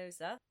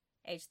Espinosa,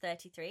 aged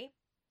 33.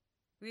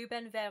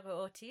 Ruben Vera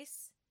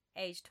Ortiz,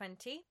 aged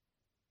 20.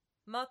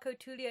 Marco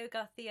Tulio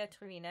Garcia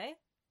Torino,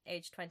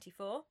 aged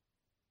 24.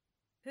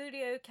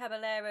 Julio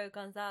Caballero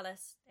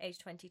Gonzalez, aged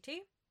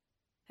 22.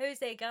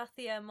 Jose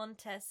Garcia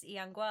Montes y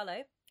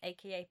Angualo,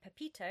 aka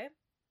Pepito,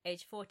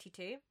 aged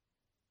 42.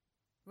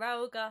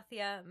 Raul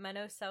Garcia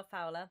Manoso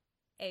Fowler,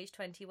 aged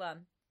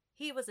 21.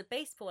 He was a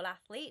baseball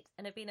athlete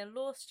and had been a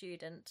law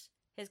student.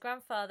 His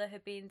grandfather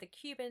had been the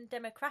Cuban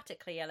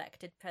democratically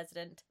elected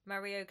president,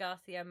 Mario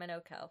Garcia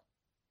Menocal.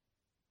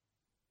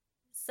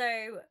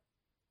 So,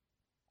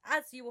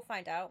 as you will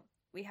find out,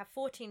 we have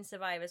 14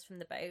 survivors from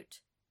the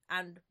boat,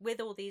 and with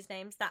all these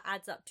names, that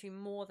adds up to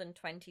more than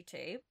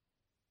 22.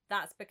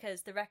 That's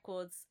because the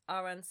records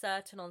are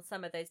uncertain on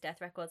some of those death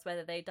records,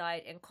 whether they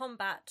died in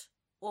combat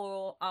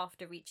or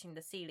after reaching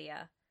the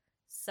Celia.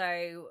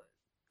 So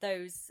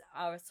those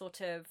are a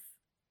sort of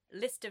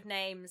list of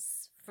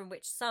names from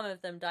which some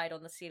of them died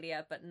on the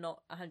Celia, but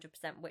not 100%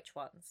 which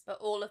ones. But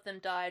all of them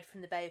died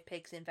from the Bay of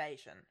Pigs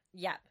invasion.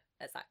 Yep,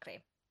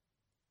 exactly.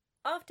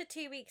 After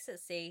 2 weeks at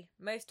sea,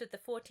 most of the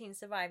 14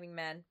 surviving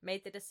men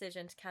made the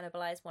decision to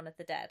cannibalize one of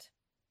the dead.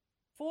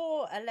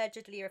 4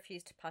 allegedly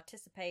refused to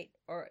participate,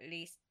 or at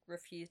least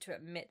refused to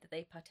admit that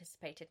they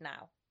participated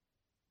now.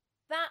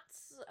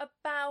 That's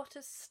about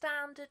a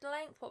standard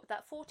length. What was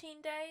that,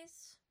 14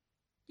 days?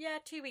 Yeah,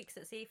 2 weeks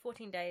at sea,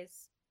 14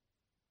 days.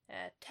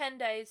 10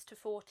 days to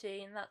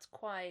 14, that's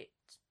quite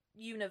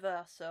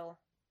universal.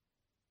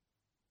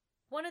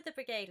 One of the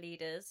brigade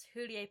leaders,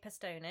 Julio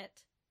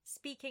Pestonit,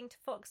 speaking to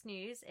Fox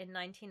News in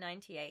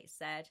 1998,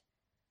 said,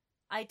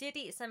 "I did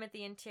eat some of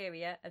the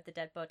interior of the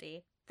dead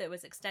body that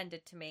was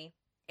extended to me.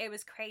 It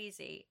was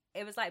crazy.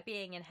 It was like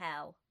being in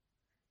hell."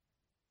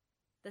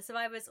 The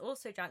survivors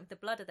also drank the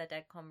blood of their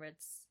dead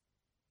comrades.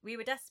 "We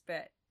were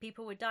desperate.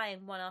 People were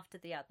dying one after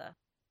the other."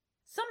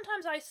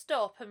 Sometimes I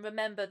stop and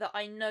remember that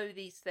I know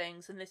these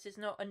things and this is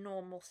not a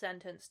normal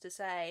sentence to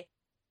say.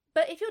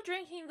 But if you're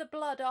drinking the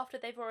blood after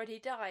they've already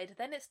died,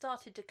 then it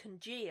started to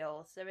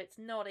congeal, so it's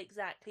not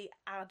exactly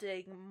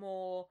adding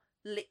more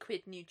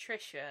liquid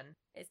nutrition.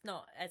 It's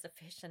not as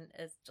efficient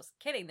as just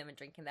killing them and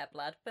drinking their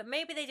blood, but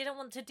maybe they didn't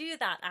want to do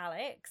that,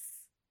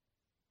 Alex.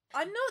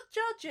 I'm not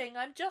judging,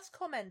 I'm just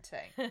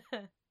commenting.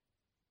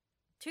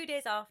 2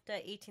 days after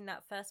eating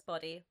that first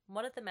body,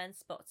 one of the men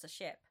spots a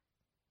ship.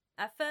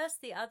 At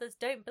first, the others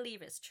don't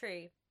believe it's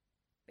true.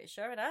 But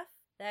sure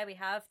enough, there we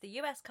have the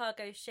US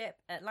cargo ship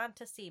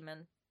Atlanta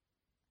Seaman.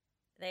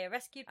 They are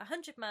rescued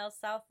 100 miles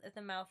south of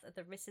the mouth of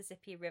the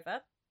Mississippi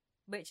River,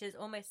 which is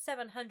almost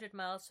 700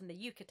 miles from the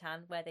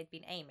Yucatan where they'd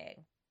been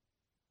aiming.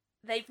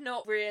 They've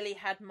not really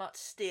had much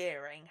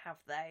steering, have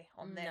they,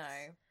 on this?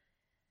 No.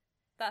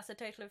 That's a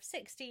total of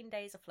 16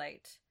 days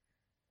afloat.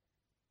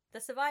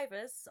 The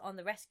survivors on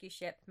the rescue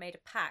ship made a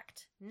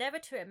pact never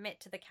to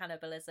admit to the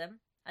cannibalism,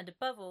 and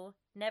above all,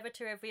 never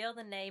to reveal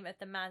the name of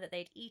the man that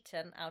they'd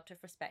eaten out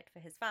of respect for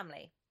his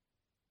family.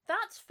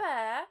 That's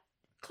fair.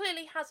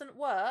 Clearly hasn't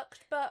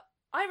worked, but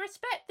I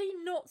respect the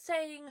not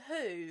saying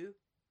who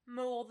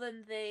more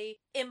than the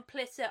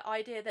implicit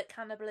idea that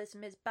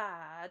cannibalism is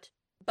bad,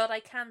 but I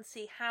can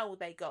see how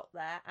they got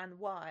there and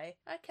why.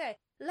 Okay,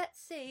 let's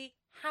see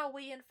how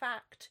we in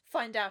fact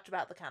find out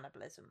about the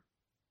cannibalism.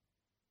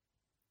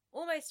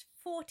 Almost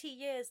 40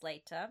 years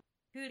later,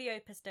 Julio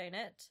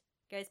Pistonet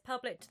goes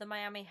public to the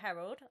Miami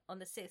Herald on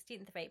the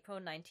 16th of April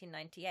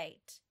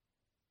 1998.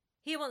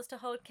 He wants to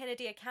hold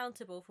Kennedy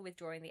accountable for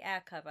withdrawing the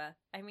air cover.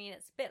 I mean,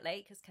 it's a bit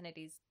late because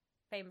Kennedy's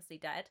famously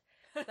dead,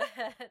 but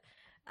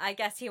I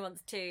guess he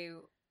wants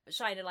to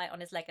shine a light on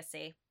his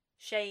legacy.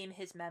 Shame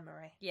his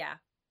memory. Yeah.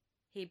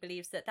 He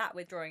believes that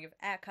withdrawing of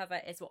air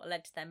cover is what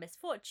led to their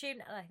misfortune,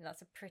 and I think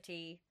that's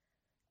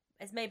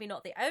it's maybe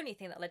not the only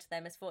thing that led to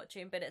their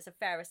misfortune, but it's a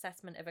fair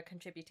assessment of a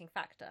contributing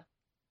factor.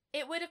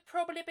 It would have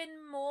probably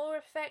been more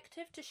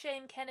effective to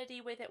shame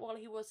Kennedy with it while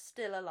he was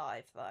still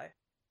alive, though.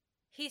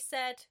 He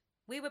said,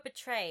 "We were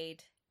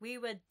betrayed. We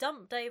were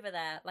dumped over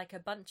there like a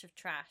bunch of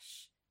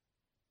trash."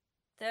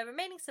 The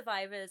remaining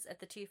survivors of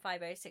the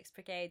 2506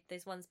 Brigade,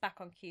 those ones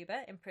back on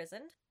Cuba,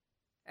 imprisoned,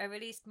 are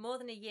released more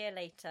than a year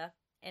later,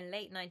 in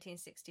late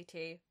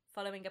 1962,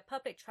 following a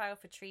public trial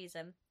for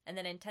treason and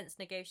then intense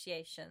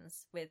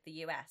negotiations with the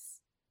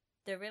US.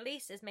 The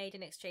release is made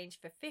in exchange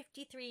for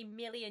 $53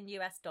 million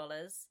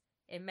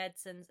in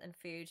medicines and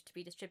food to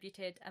be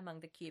distributed among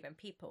the Cuban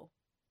people.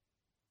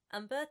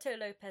 Humberto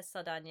Lopez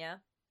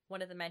Saldana,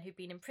 one of the men who'd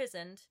been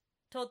imprisoned,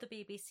 told the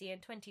BBC in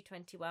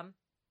 2021,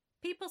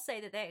 "People say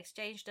that they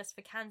exchanged us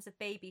for cans of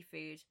baby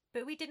food,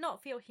 but we did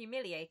not feel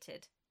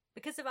humiliated.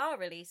 Because of our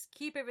release,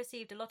 Cuba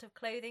received a lot of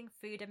clothing,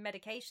 food and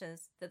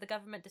medications that the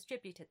government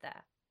distributed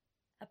there."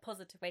 A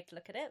positive way to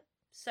look at it.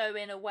 So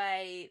in a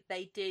way,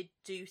 they did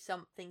do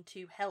something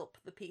to help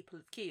the people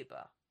of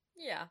Cuba.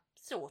 Yeah.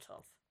 Sort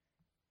of.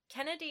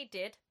 Kennedy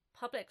did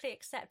publicly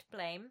accept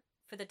blame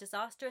for the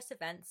disastrous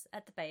events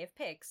at the Bay of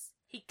Pigs.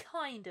 He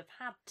kind of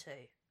had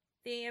to.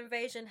 The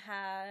invasion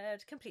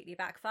had completely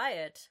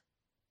backfired.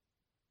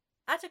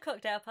 At a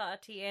cocktail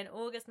party in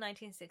August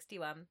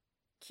 1961,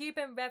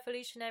 Cuban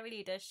revolutionary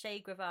leader Che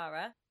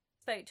Guevara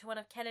spoke to one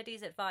of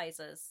Kennedy's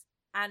advisors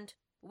and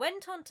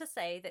went on to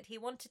say that he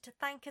wanted to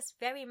thank us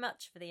very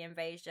much for the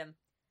invasion,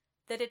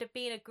 that it had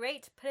been a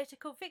great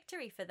political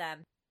victory for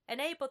them,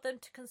 enabled them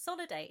to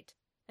consolidate,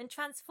 and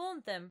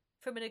transformed them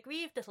from an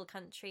aggrieved little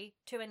country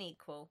to an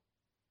equal.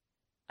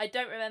 I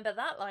don't remember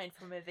that line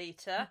from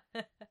Evita.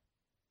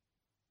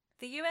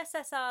 The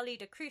USSR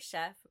leader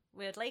Khrushchev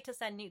would later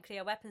send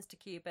nuclear weapons to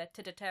Cuba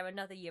to deter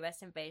another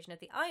US invasion of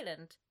the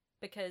island,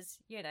 because,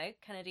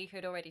 Kennedy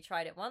had already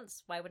tried it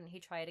once, why wouldn't he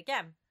try it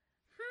again?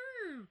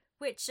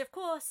 Which, of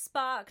course,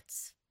 sparked...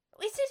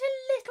 Is it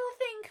a little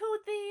thing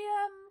called the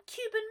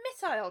Cuban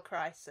Missile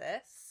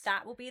Crisis?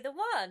 That will be the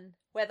one.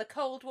 Where the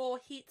Cold War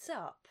heats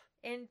up.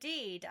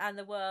 Indeed, and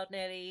the world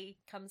nearly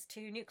comes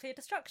to nuclear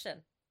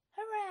destruction.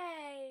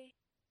 Hooray!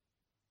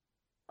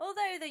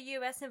 Although the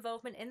US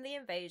involvement in the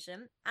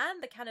invasion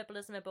and the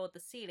cannibalism aboard the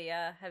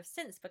Celia have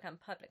since become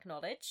public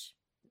knowledge,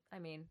 I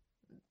mean,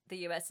 the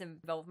US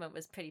involvement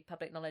was pretty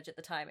public knowledge at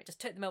the time, it just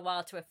took them a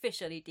while to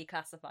officially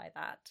declassify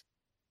that.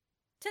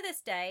 To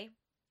this day,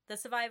 the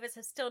survivors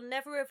have still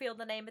never revealed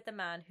the name of the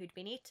man who'd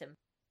been eaten.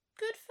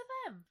 Good for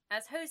them.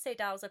 As Jose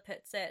Dalza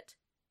puts it,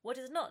 what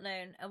is not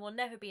known and will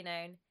never be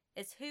known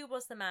is who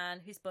was the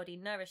man whose body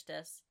nourished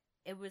us.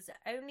 It was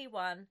only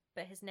one,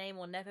 but his name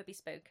will never be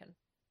spoken.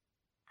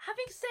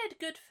 Having said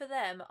good for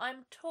them,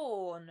 I'm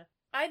torn.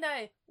 I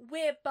know,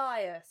 we're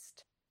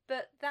biased,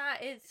 but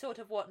that is sort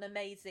of what an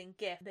amazing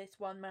gift. This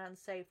one man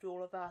saved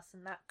all of us,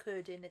 and that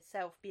could in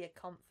itself be a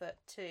comfort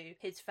to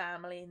his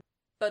family.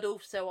 But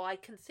also I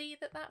can see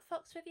that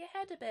fucks with your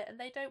head a bit, and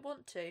they don't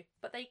want to.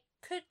 But they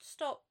could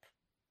stop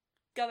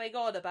going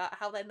on about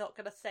how they're not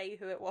going to say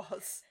who it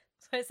was.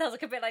 So it sounds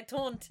like a bit like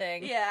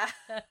taunting. Yeah.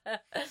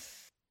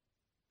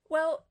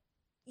 Well,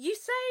 you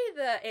say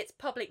that it's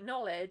public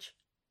knowledge.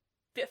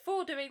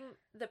 Before doing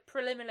the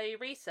preliminary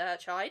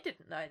research, I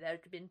didn't know there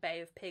had been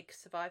Bay of Pigs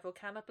survival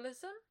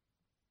cannibalism.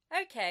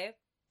 Okay.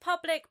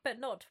 Public but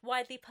not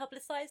widely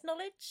publicised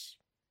knowledge?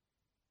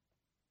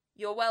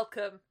 You're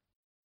welcome.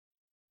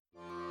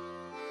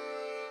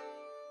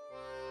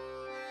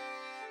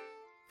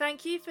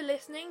 Thank you for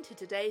listening to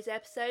today's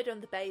episode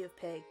on the Bay of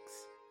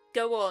Pigs.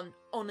 Go on,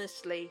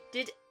 honestly,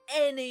 did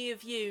any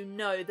of you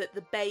know that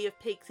the Bay of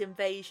Pigs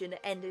invasion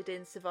ended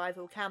in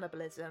survival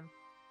cannibalism?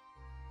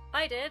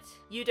 I did.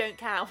 You don't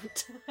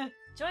count.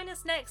 Join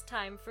us next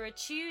time for a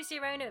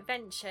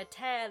choose-your-own-adventure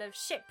tale of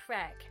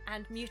shipwreck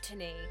and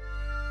mutiny.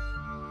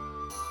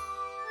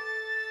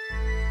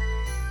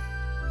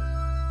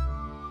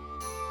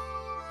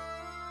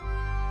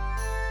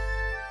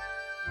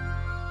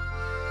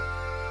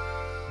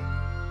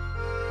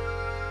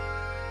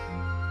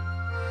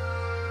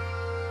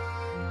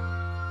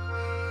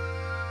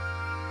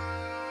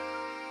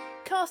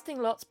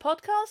 Casting Lots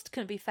Podcast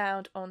can be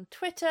found on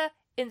Twitter,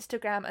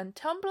 Instagram and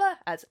Tumblr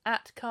as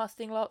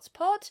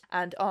 @CastingLotsPod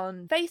and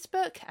on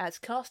Facebook as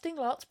Casting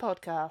Lots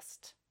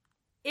Podcast.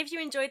 If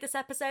you enjoyed this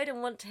episode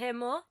and want to hear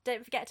more,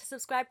 don't forget to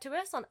subscribe to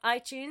us on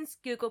iTunes,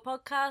 Google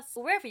Podcasts,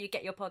 or wherever you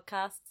get your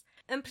podcasts.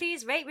 And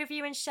please rate,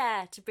 review and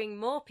share to bring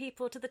more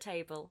people to the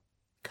table.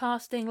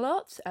 Casting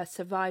Lots, a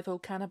survival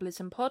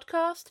cannibalism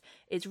podcast,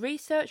 is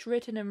researched,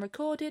 written and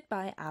recorded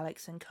by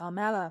Alex and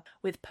Carmela,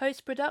 with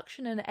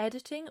post-production and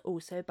editing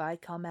also by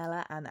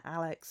Carmela and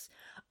Alex.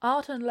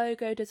 Art and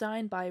logo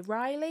design by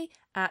Riley,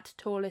 at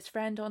Tallest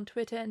Friend on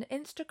Twitter and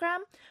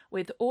Instagram,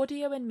 with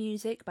audio and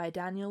music by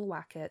Daniel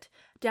Wackett.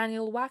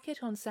 Daniel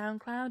Wackett on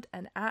SoundCloud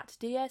and at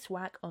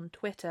DSWack on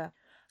Twitter.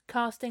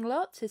 Casting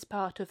Lots is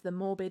part of the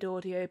Morbid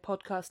Audio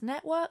Podcast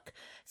Network.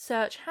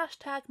 Search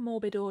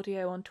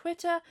 #MorbidAudio on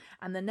Twitter,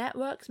 and the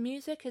network's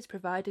music is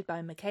provided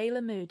by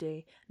Michaela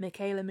Moody,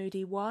 Michaela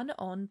Moody 1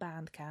 on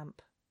Bandcamp.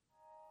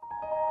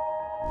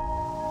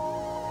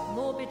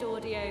 Morbid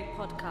Audio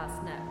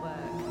Podcast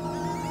Network.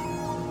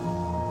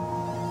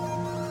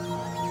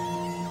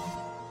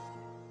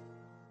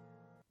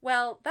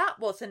 Well, that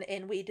wasn't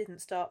in We Didn't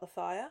Start the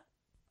Fire.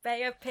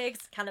 Bay of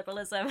Pigs,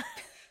 cannibalism.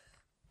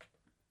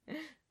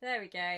 There we go.